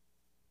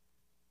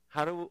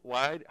 How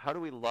do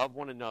we love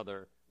one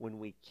another when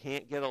we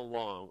can't get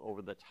along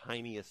over the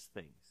tiniest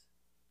things?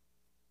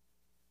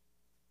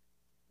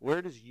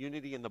 Where does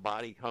unity in the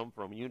body come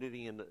from?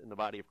 Unity in the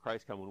body of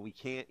Christ come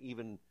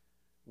when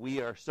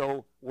we are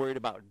so worried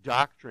about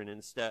doctrine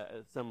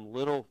instead, some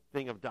little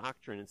thing of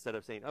doctrine, instead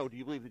of saying, oh, do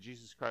you believe that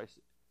Jesus Christ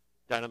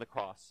died on the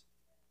cross?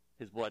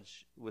 His blood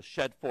was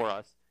shed for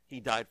us. He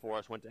died for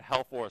us, went to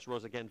hell for us,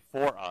 rose again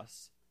for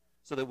us,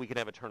 so that we could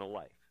have eternal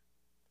life.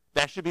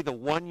 That should be the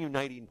one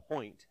uniting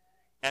point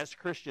as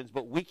Christians,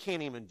 but we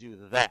can't even do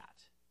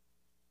that.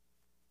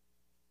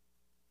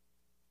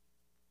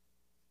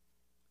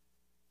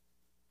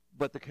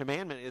 But the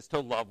commandment is to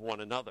love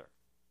one another.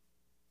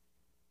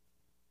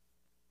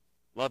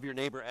 Love your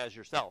neighbor as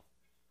yourself.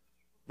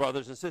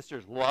 Brothers and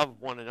sisters,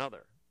 love one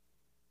another.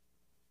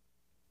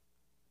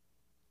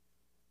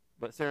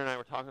 But Sarah and I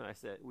were talking,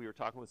 we were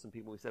talking with some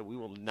people, we said, we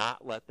will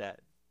not let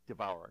that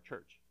devour our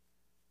church.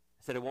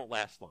 I said, it won't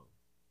last long.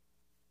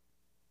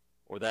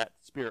 Or that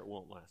spirit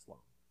won't last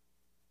long.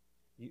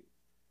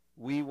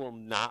 We will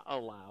not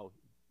allow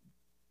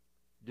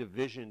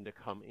division to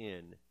come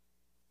in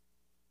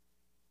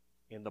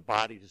and the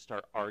body to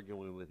start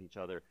arguing with each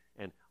other.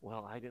 And,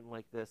 well, I didn't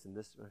like this and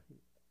this,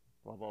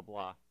 blah, blah,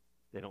 blah.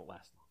 They don't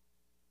last long.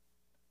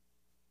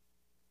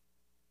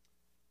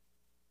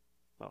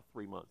 About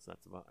 3 months.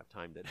 That's about, I've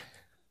timed it.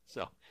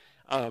 So,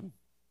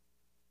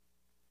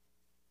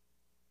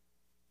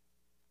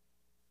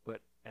 but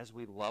as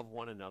we love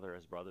one another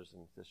as brothers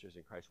and sisters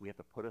in Christ, we have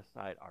to put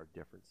aside our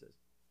differences.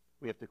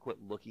 We have to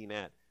quit looking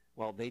at,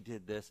 well, they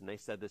did this and they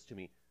said this to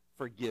me.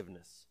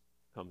 Forgiveness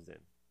comes in.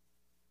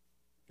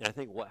 And I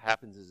think what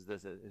happens is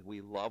this, as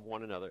we love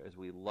one another, as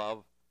we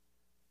love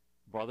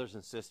brothers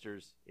and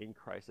sisters in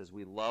Christ, as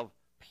we love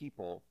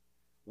people,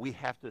 we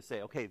have to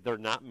say, okay, they're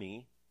not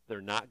me.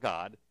 They're not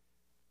God.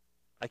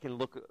 I can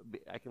look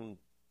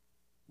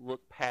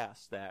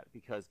past that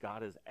because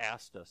God has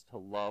asked us to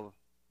love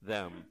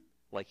them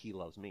like he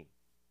loves me.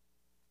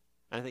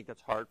 And I think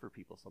that's hard for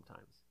people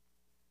sometimes.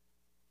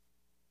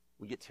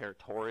 We get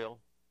territorial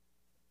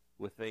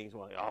with things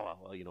like, oh,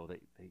 well, you know,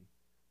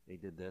 they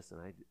did this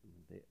and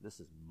this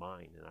is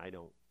mine and I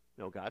don't.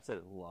 No, God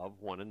said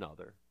love one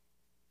another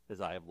as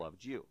I have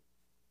loved you.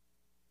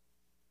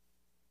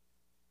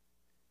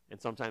 And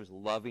sometimes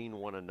loving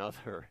one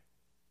another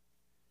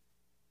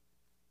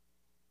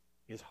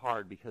is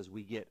hard because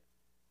we get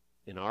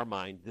in our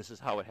mind, this is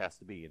how it has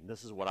to be, and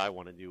this is what I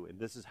want to do, and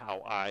this is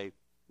how I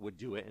would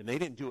do it, and they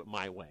didn't do it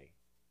my way.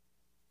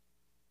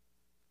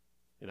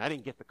 And I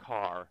didn't get the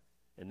car,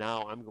 and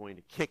now I'm going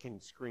to kick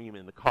and scream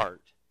in the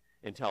cart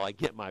until I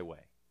get my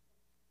way.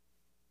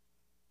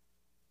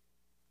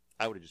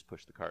 I would have just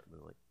pushed the cart and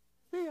been like,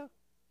 see ya.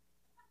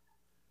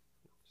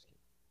 Just kidding.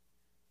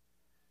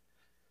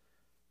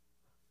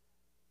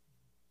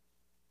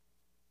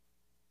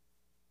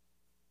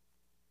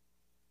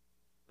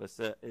 But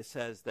it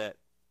says that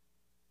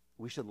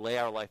we should lay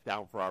our life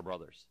down for our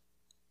brothers.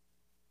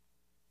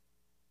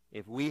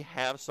 If we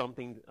have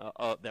something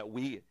that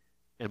we,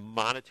 in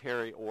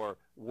monetary or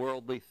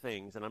worldly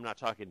things, and I'm not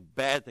talking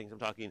bad things, I'm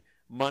talking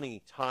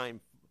money,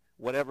 time,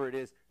 whatever it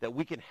is, that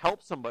we can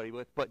help somebody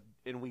with,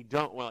 and we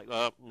don't, we're like,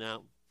 oh,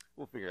 no,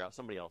 we'll figure it out.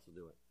 Somebody else will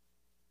do it.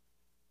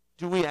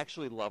 Do we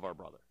actually love our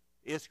brother?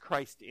 Is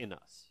Christ in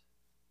us?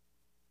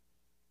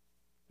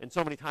 And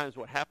so many times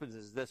what happens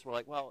is this, we're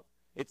like, well,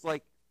 it's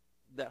like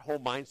that whole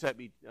mindset,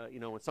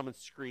 when someone's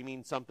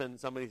screaming something,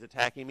 somebody's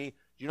attacking me.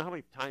 Do you know how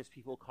many times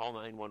people call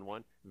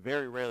 911?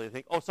 Very rarely they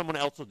think, oh, someone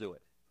else will do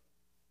it.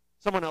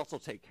 Someone else will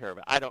take care of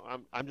it.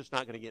 I'm just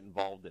not going to get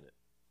involved in it.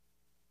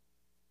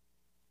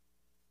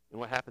 And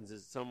what happens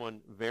is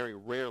someone very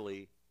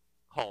rarely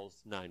calls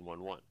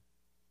 911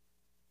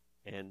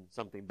 and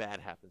something bad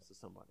happens to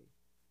somebody.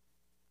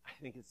 I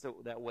think it's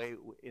that way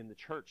in the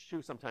church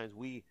too. Sometimes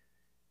we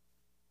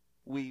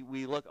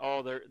look,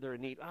 oh, they're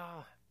in need.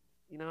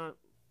 You know,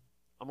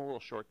 I'm a little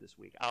short this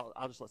week.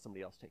 I'll just let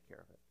somebody else take care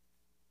of it.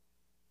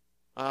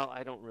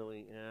 I don't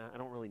really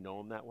know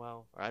them that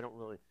well,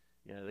 or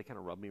they kind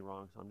of rub me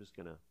wrong, so I'm just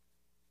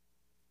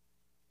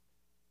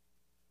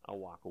I'll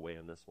walk away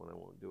on this one. I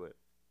won't do it.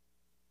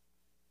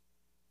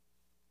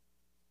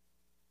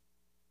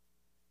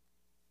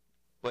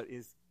 But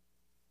is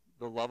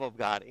the love of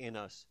God in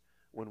us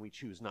when we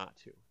choose not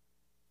to?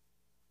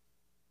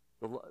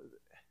 The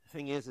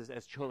thing is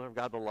as children of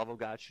God, the love of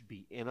God should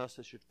be in us.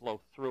 It should flow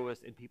through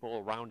us, and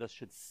people around us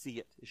should see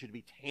it. It should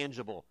be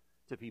tangible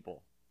to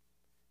people.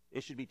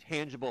 It should be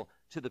tangible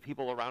to the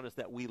people around us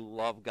that we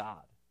love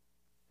God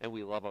and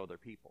we love other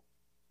people.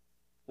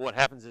 But what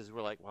happens is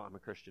we're like, well, I'm a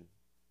Christian.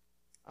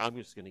 I'm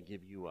just going to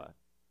give you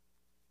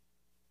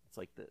it's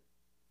like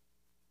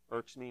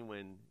irks me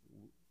when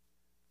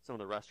some of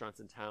the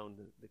restaurants in town,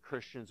 the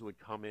Christians would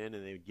come in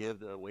and they would give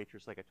the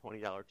waitress like a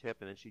 $20 tip,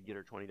 and then she'd get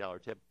her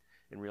 $20 tip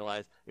and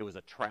realize it was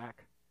a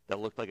track that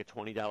looked like a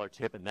 $20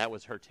 tip, and that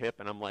was her tip.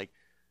 And I'm like,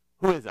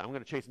 who is that? I'm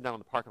going to chase him down in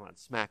the parking lot and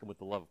smack him with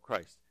the love of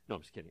Christ. No,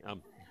 I'm just kidding.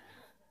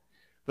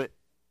 But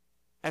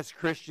as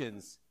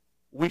Christians,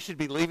 we should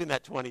be leaving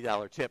that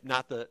 $20 tip,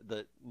 not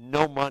the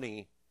no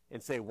money,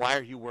 and say, why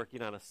are you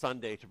working on a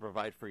Sunday to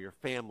provide for your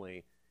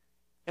family,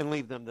 and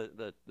leave them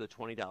the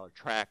 $20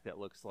 track that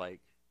looks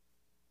like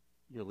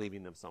you're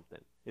leaving them something.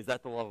 Is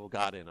that the love of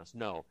God in us?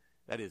 No,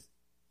 that is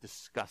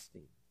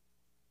disgusting.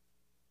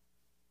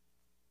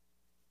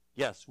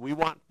 Yes, we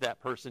want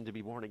that person to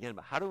be born again,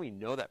 but how do we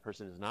know that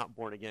person is not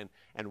born again,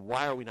 and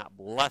why are we not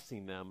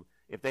blessing them?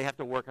 If they have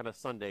to work on a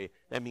Sunday,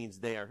 that means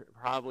they are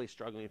probably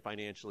struggling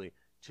financially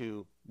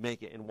to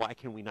make it, and why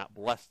can we not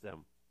bless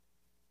them?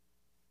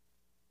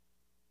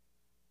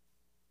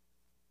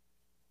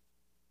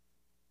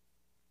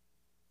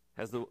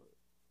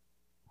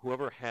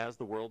 Whoever has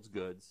the world's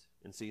goods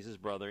and sees his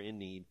brother in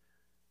need,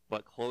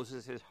 but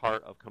closes his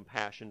heart of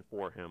compassion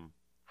for him,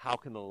 how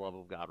can the love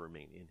of God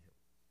remain in him?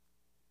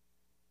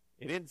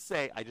 It didn't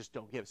say, I just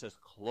don't give. It says,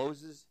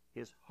 closes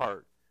his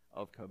heart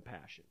of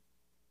compassion.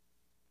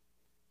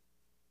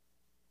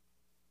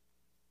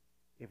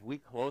 If we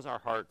close our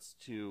hearts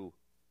to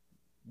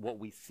what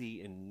we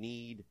see in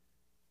need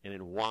and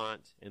in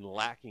want and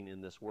lacking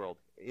in this world,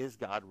 is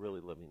God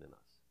really living in us?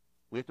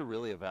 We have to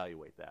really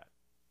evaluate that.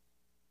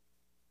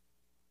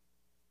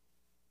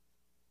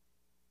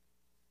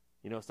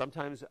 You know,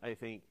 sometimes I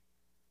think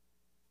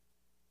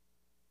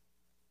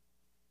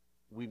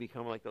we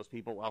become like those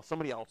people. Well,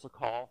 somebody else will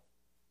call.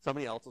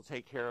 Somebody else will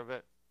take care of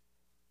it.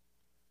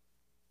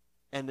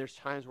 And there's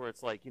times where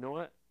it's like, you know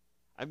what?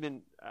 There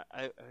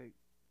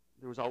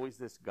was always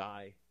this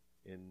guy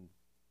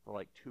for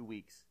like 2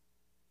 weeks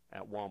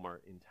at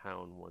Walmart in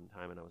town one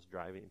time, and I was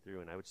driving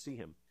through, and I would see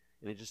him.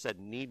 And it just said,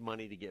 need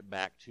money to get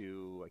back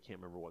to, I can't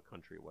remember what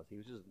country it was. He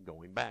was just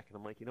going back. And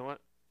I'm like, you know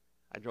what?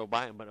 I drove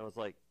by him, but I was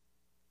like,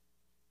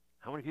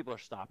 how many people are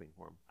stopping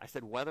for him? I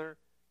said, whether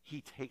he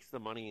takes the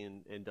money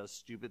and does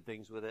stupid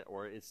things with it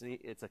or it's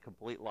a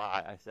complete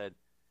lie, I said,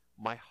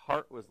 my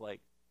heart was like,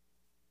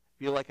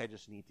 I feel like I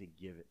just need to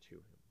give it to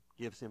him.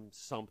 Gives him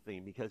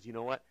something. Because you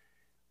know what?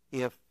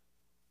 If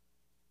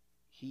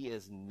he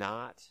is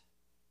not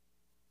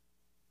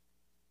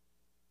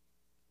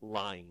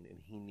lying and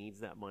he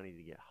needs that money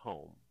to get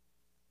home,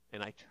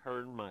 and I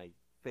turn my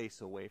face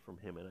away from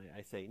him and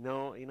I say,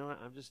 no, you know what?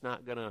 I'm just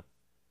not going to,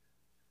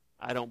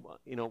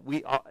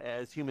 we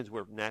as humans,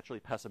 we're naturally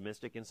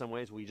pessimistic in some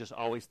ways. We just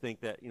always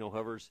think that,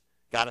 whoever's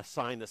got a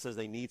sign that says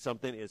they need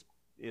something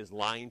is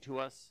lying to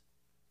us,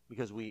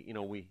 because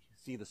we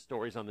see the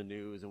stories on the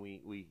news and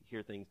we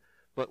hear things.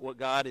 But what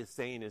God is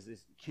saying is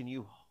can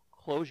you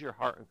close your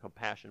heart and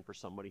compassion for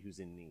somebody who's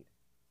in need?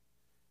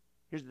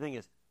 Here's the thing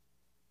is,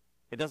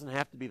 it doesn't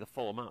have to be the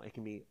full amount. It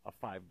can be a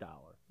 $5.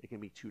 It can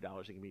be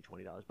 $2. It can be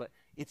 $20. But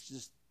it's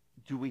just,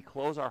 do we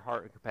close our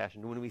heart and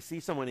compassion? When we see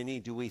someone in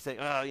need, do we say,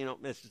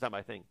 it's just not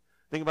my thing?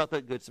 Think about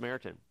the Good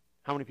Samaritan.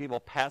 How many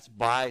people passed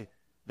by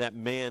that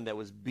man that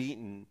was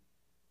beaten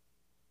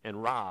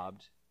and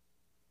robbed?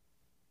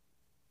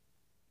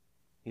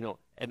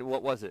 And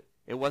what was it?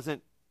 It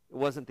wasn't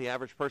the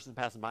average person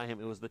passing by him.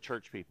 It was the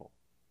church people.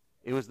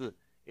 It was the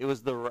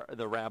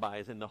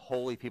rabbis and the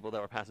holy people that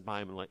were passing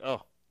by him and like,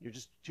 oh, you're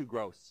just too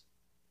gross.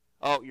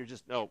 Oh, you're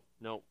just, no.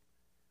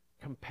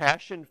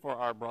 Compassion for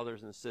our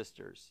brothers and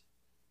sisters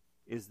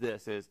is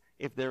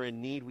if they're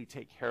in need, we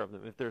take care of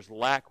them. If there's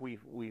lack, we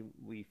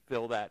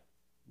fill that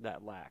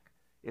lack.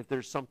 If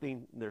there's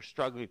something they're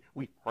struggling,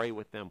 we pray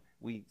with them.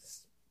 We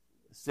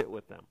sit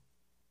with them.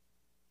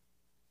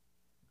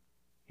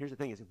 Here's the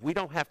thing is, if we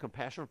don't have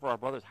compassion for our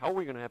brothers, how are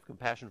we going to have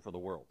compassion for the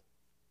world?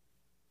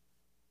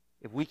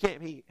 If we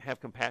can't have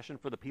compassion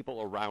for the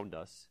people around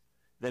us,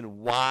 then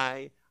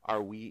why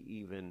are we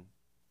even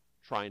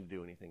trying to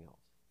do anything else?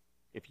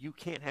 If you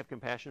can't have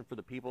compassion for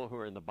the people who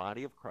are in the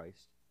body of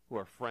Christ, who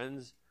are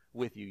friends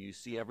with you, you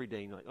see every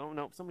day, and you're like, oh,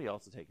 no, somebody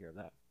else will take care of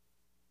that,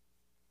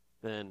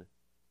 then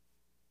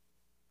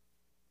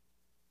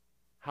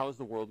how is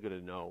the world going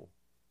to know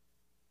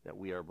that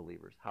we are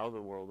believers? How is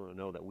the world going to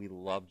know that we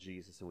love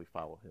Jesus and we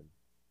follow him?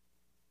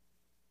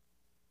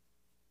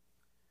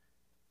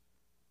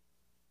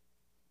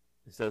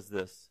 It says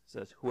this, it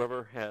says,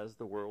 whoever has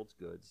the world's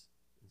goods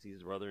and sees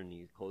his brother in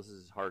need,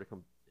 closes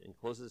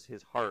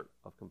his heart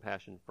of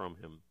compassion from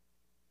him,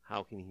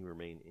 how can he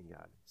remain in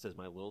God? It says,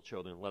 my little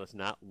children, let us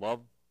not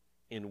love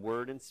in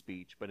word and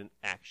speech, but in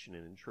action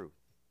and in truth.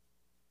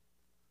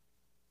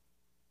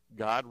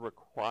 God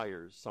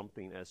requires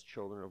something as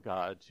children of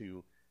God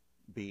to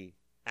be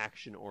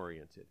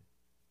action-oriented.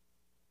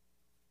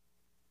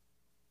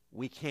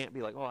 We can't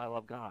be like, oh, I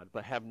love God,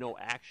 but have no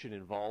action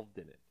involved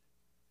in it.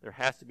 There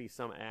has to be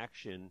some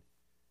action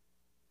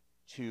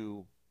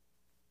to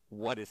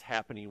what is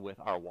happening with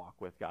our walk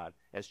with God.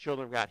 As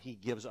children of God, he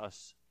gives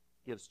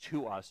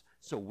to us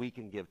so we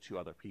can give to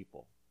other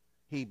people.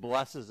 He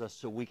blesses us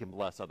so we can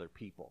bless other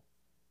people.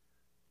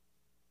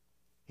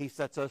 He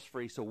sets us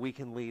free so we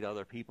can lead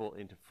other people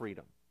into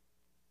freedom.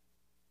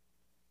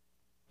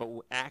 But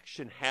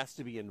action has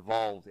to be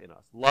involved in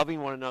us.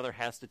 Loving one another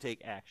has to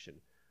take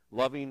action.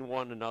 Loving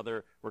one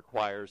another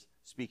requires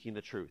speaking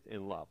the truth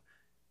in love.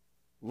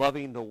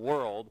 Loving the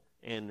world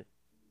and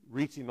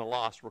reaching the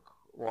lost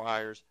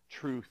requires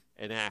truth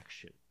and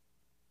action.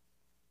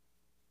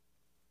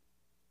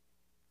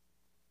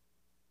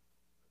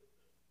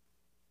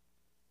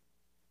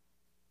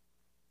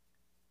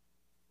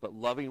 But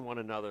loving one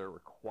another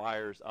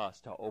requires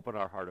us to open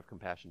our heart of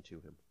compassion to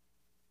him.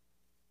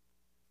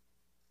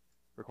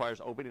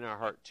 Requires opening our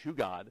heart to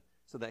God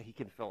so that he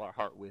can fill our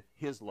heart with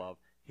his love,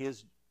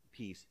 his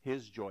peace,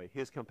 his joy,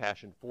 his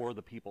compassion for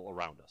the people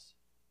around us.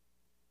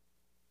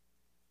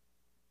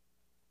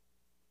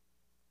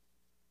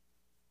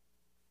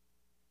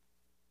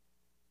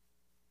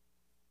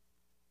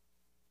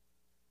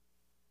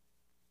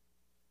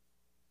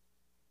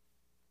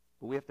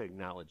 But we have to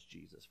acknowledge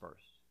Jesus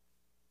first.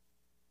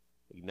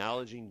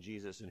 Acknowledging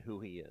Jesus and who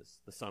he is,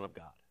 the Son of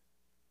God.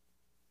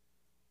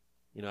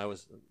 You know, I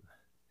was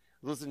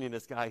listening to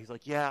this guy. He's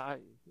like, yeah,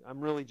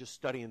 I'm really just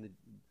studying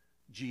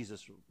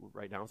Jesus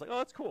right now. I was like, oh,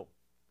 that's cool.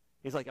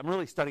 He's like, I'm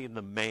really studying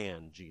the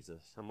man,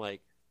 Jesus. I'm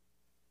like,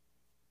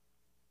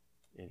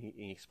 and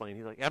he explained,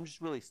 he's like, I'm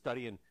just really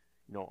studying,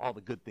 all the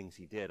good things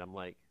he did. I'm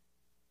like,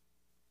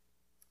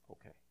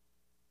 okay.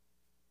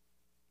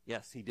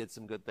 Yes, he did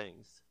some good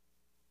things.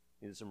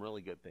 He did some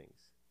really good things.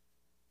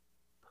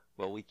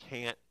 Well, we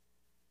can't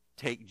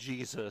take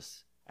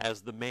Jesus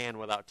as the man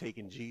without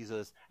taking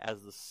Jesus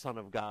as the Son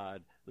of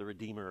God, the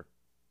Redeemer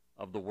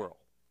of the world.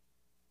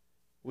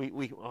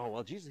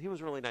 Jesus, he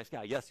was a really nice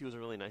guy. Yes, he was a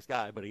really nice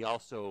guy, but he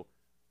also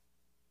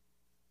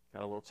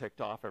got a little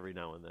ticked off every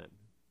now and then.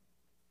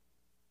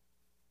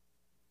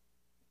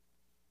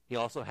 He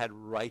also had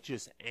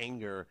righteous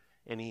anger,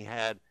 and he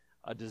had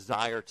a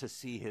desire to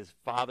see his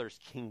Father's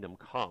kingdom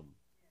come.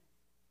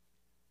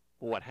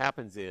 But what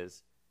happens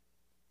is,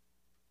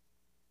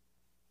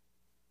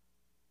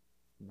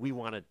 we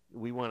want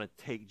to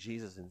take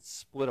Jesus and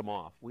split him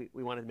off. We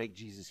want to make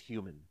Jesus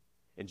human.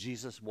 And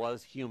Jesus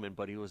was human,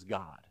 but he was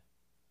God.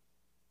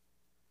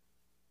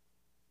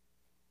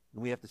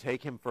 And we have to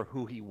take him for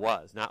who he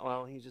was. Not,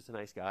 well, he's just a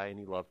nice guy and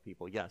he loved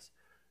people. Yes.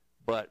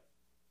 But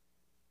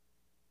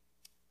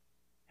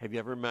have you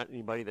ever met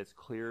anybody that's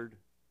cleared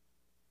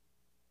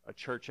a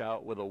church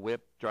out with a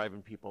whip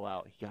driving people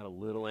out? He got a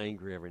little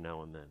angry every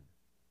now and then.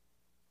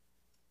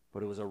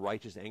 But it was a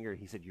righteous anger.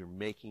 He said, you're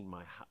making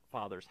my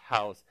Father's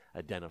house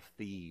a den of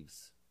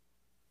thieves.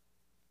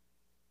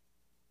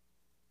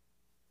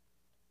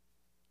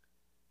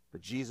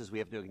 But Jesus, we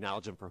have to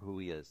acknowledge him for who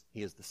he is.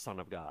 He is the Son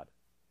of God.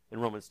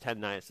 In Romans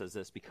 10:9 it says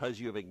this, because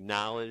you have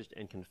acknowledged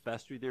and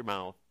confessed with your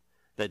mouth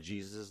that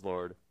Jesus is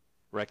Lord,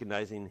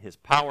 recognizing his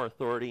power,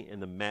 authority,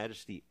 and the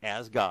majesty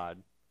as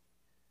God,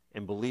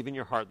 and believe in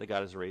your heart that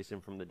God has raised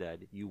him from the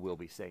dead, you will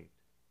be saved.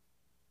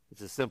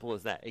 It's as simple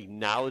as that.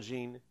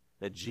 Acknowledging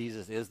that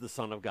Jesus is the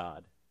Son of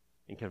God,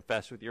 and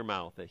confess with your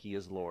mouth that he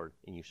is Lord,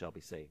 and you shall be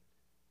saved.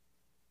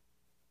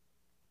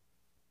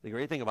 The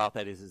great thing about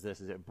that is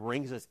it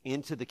brings us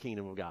into the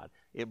kingdom of God.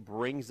 It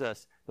brings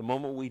us, the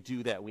moment we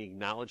do that, we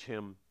acknowledge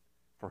him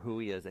for who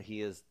he is, that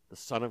he is the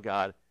Son of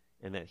God,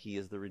 and that he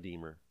is the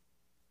Redeemer.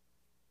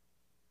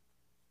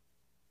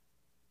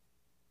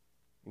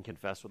 And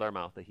confess with our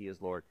mouth that he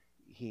is Lord.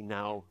 He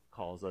now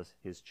calls us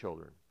his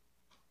children.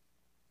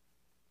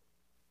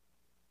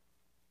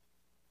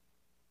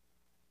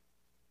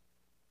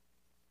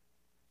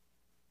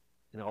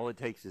 And all it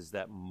takes is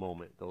that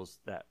moment,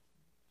 that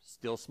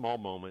still small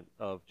moment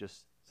of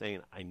just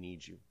saying, I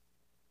need you.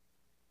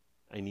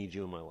 I need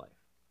you in my life.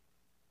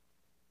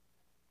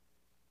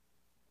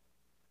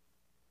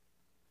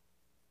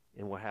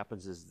 And what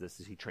happens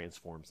is he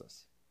transforms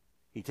us.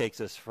 He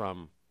takes us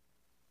from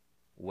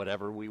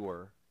whatever we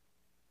were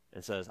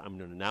and says, I'm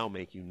going to now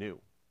make you new.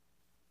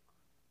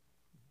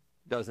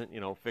 Doesn't,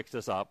 fix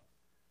us up.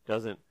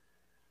 Doesn't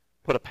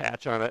put a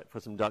patch on it,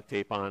 put some duct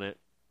tape on it,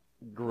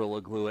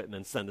 Gorilla Glue it, and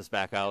then send us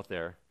back out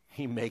there.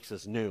 He makes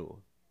us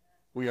new.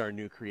 We are a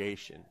new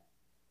creation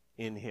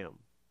in him.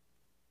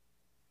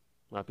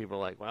 A lot of people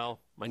are like, well,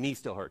 my knee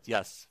still hurts.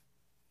 Yes,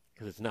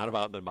 because it's not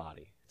about the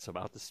body. It's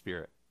about the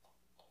spirit.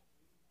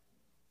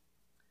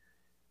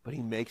 But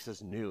he makes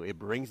us new. It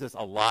brings us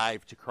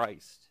alive to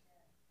Christ.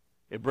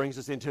 It brings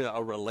us into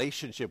a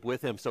relationship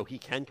with him so he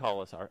can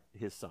call us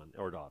his son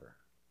or daughter.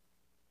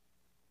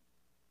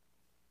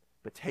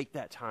 But take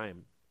that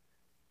time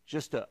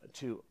just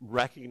to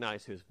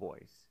recognize his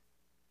voice.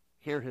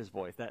 Hear his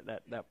voice.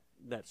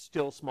 That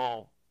still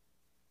small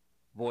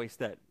voice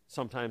that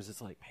sometimes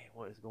it's like, hey,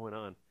 what is going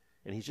on?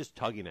 And he's just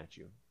tugging at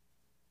you.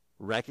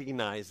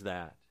 Recognize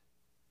that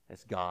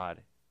as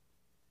God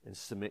and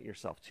submit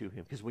yourself to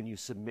him. Because when you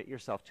submit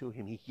yourself to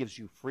him, he gives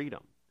you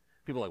freedom.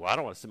 People are like, well, I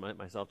don't want to submit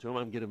myself to him.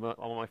 I'm getting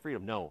all my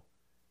freedom. No.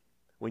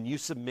 When you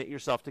submit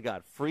yourself to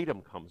God,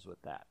 freedom comes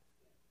with that.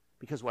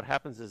 Because what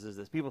happens is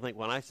this. People think,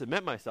 when I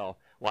submit myself,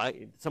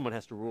 someone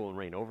has to rule and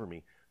reign over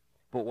me.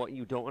 But what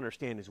you don't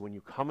understand is when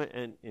you come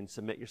in and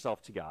submit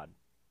yourself to God,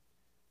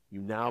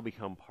 you now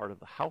become part of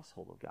the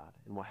household of God.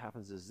 And what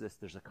happens is this.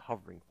 There's a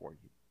covering for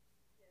you.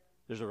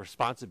 There's a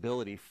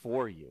responsibility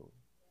for you.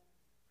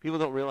 People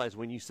don't realize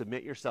when you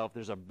submit yourself,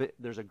 there's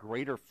a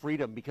greater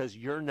freedom because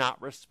you're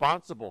not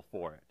responsible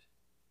for it.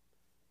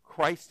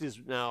 Christ is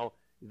now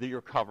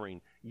your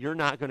covering. You're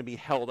not going to be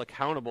held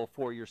accountable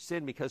for your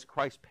sin because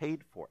Christ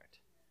paid for it.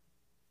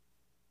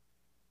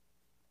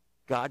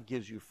 God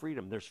gives you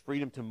freedom. There's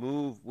freedom to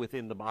move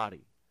within the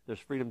body. There's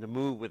freedom to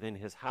move within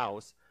his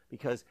house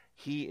because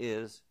he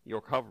is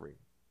your covering.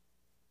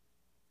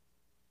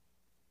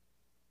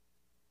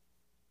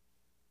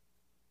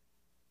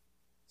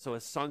 So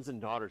as sons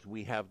and daughters,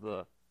 we have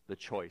the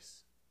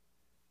choice.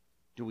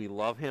 Do we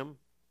love him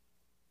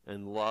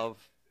and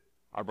love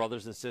our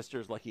brothers and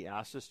sisters like he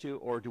asked us to,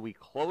 or do we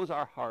close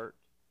our heart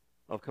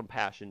of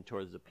compassion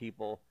towards the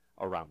people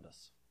around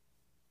us?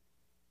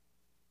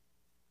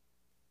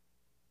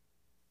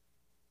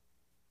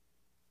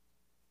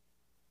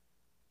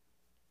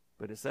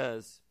 But it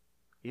says,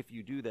 if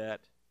you do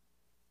that,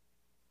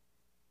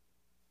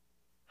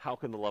 how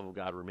can the love of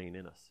God remain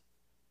in us?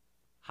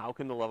 How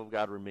can the love of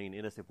God remain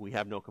in us if we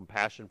have no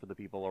compassion for the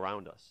people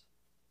around us?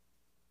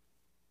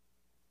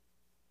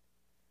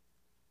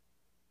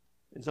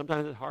 And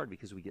sometimes it's hard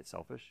because we get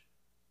selfish.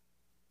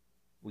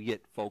 We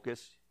get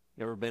focused.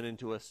 You ever been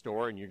into a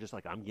store and you're just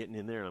like, I'm getting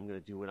in there and I'm going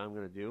to do what I'm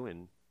going to do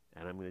and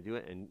I'm going to do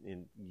it.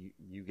 And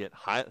you get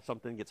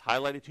something gets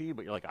highlighted to you,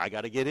 but you're like, I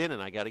got to get in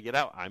and I got to get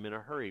out. I'm in a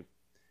hurry.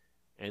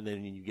 And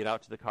then you get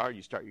out to the car,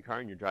 you start your car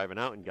and you're driving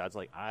out and God's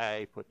like,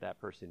 I put that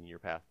person in your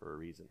path for a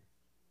reason.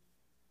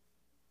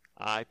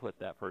 I put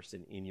that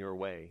person in your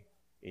way,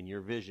 in your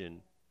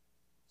vision,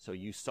 so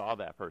you saw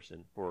that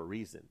person for a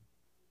reason.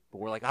 But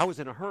we're like, I was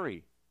in a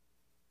hurry.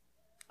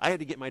 I had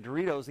to get my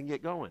Doritos and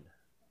get going.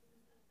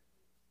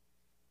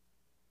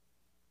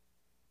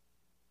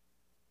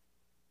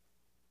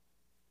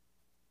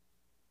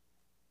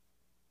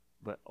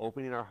 But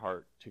opening our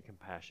heart to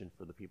compassion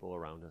for the people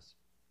around us,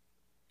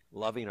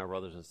 loving our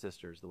brothers and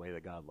sisters the way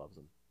that God loves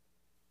them,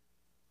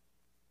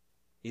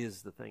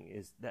 is the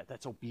thing.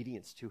 That's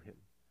obedience to him.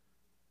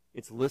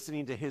 It's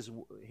listening to his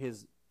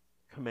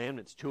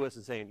commandments to us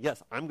and saying,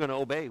 yes, I'm going to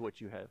obey what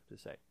you have to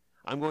say.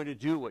 I'm going to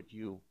do what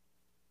you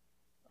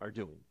are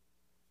doing.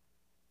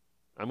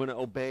 I'm going to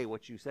obey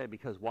what you say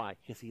because why?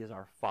 Because he is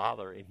our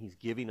Father and he's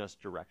giving us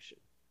direction.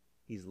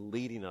 He's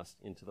leading us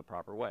into the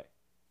proper way.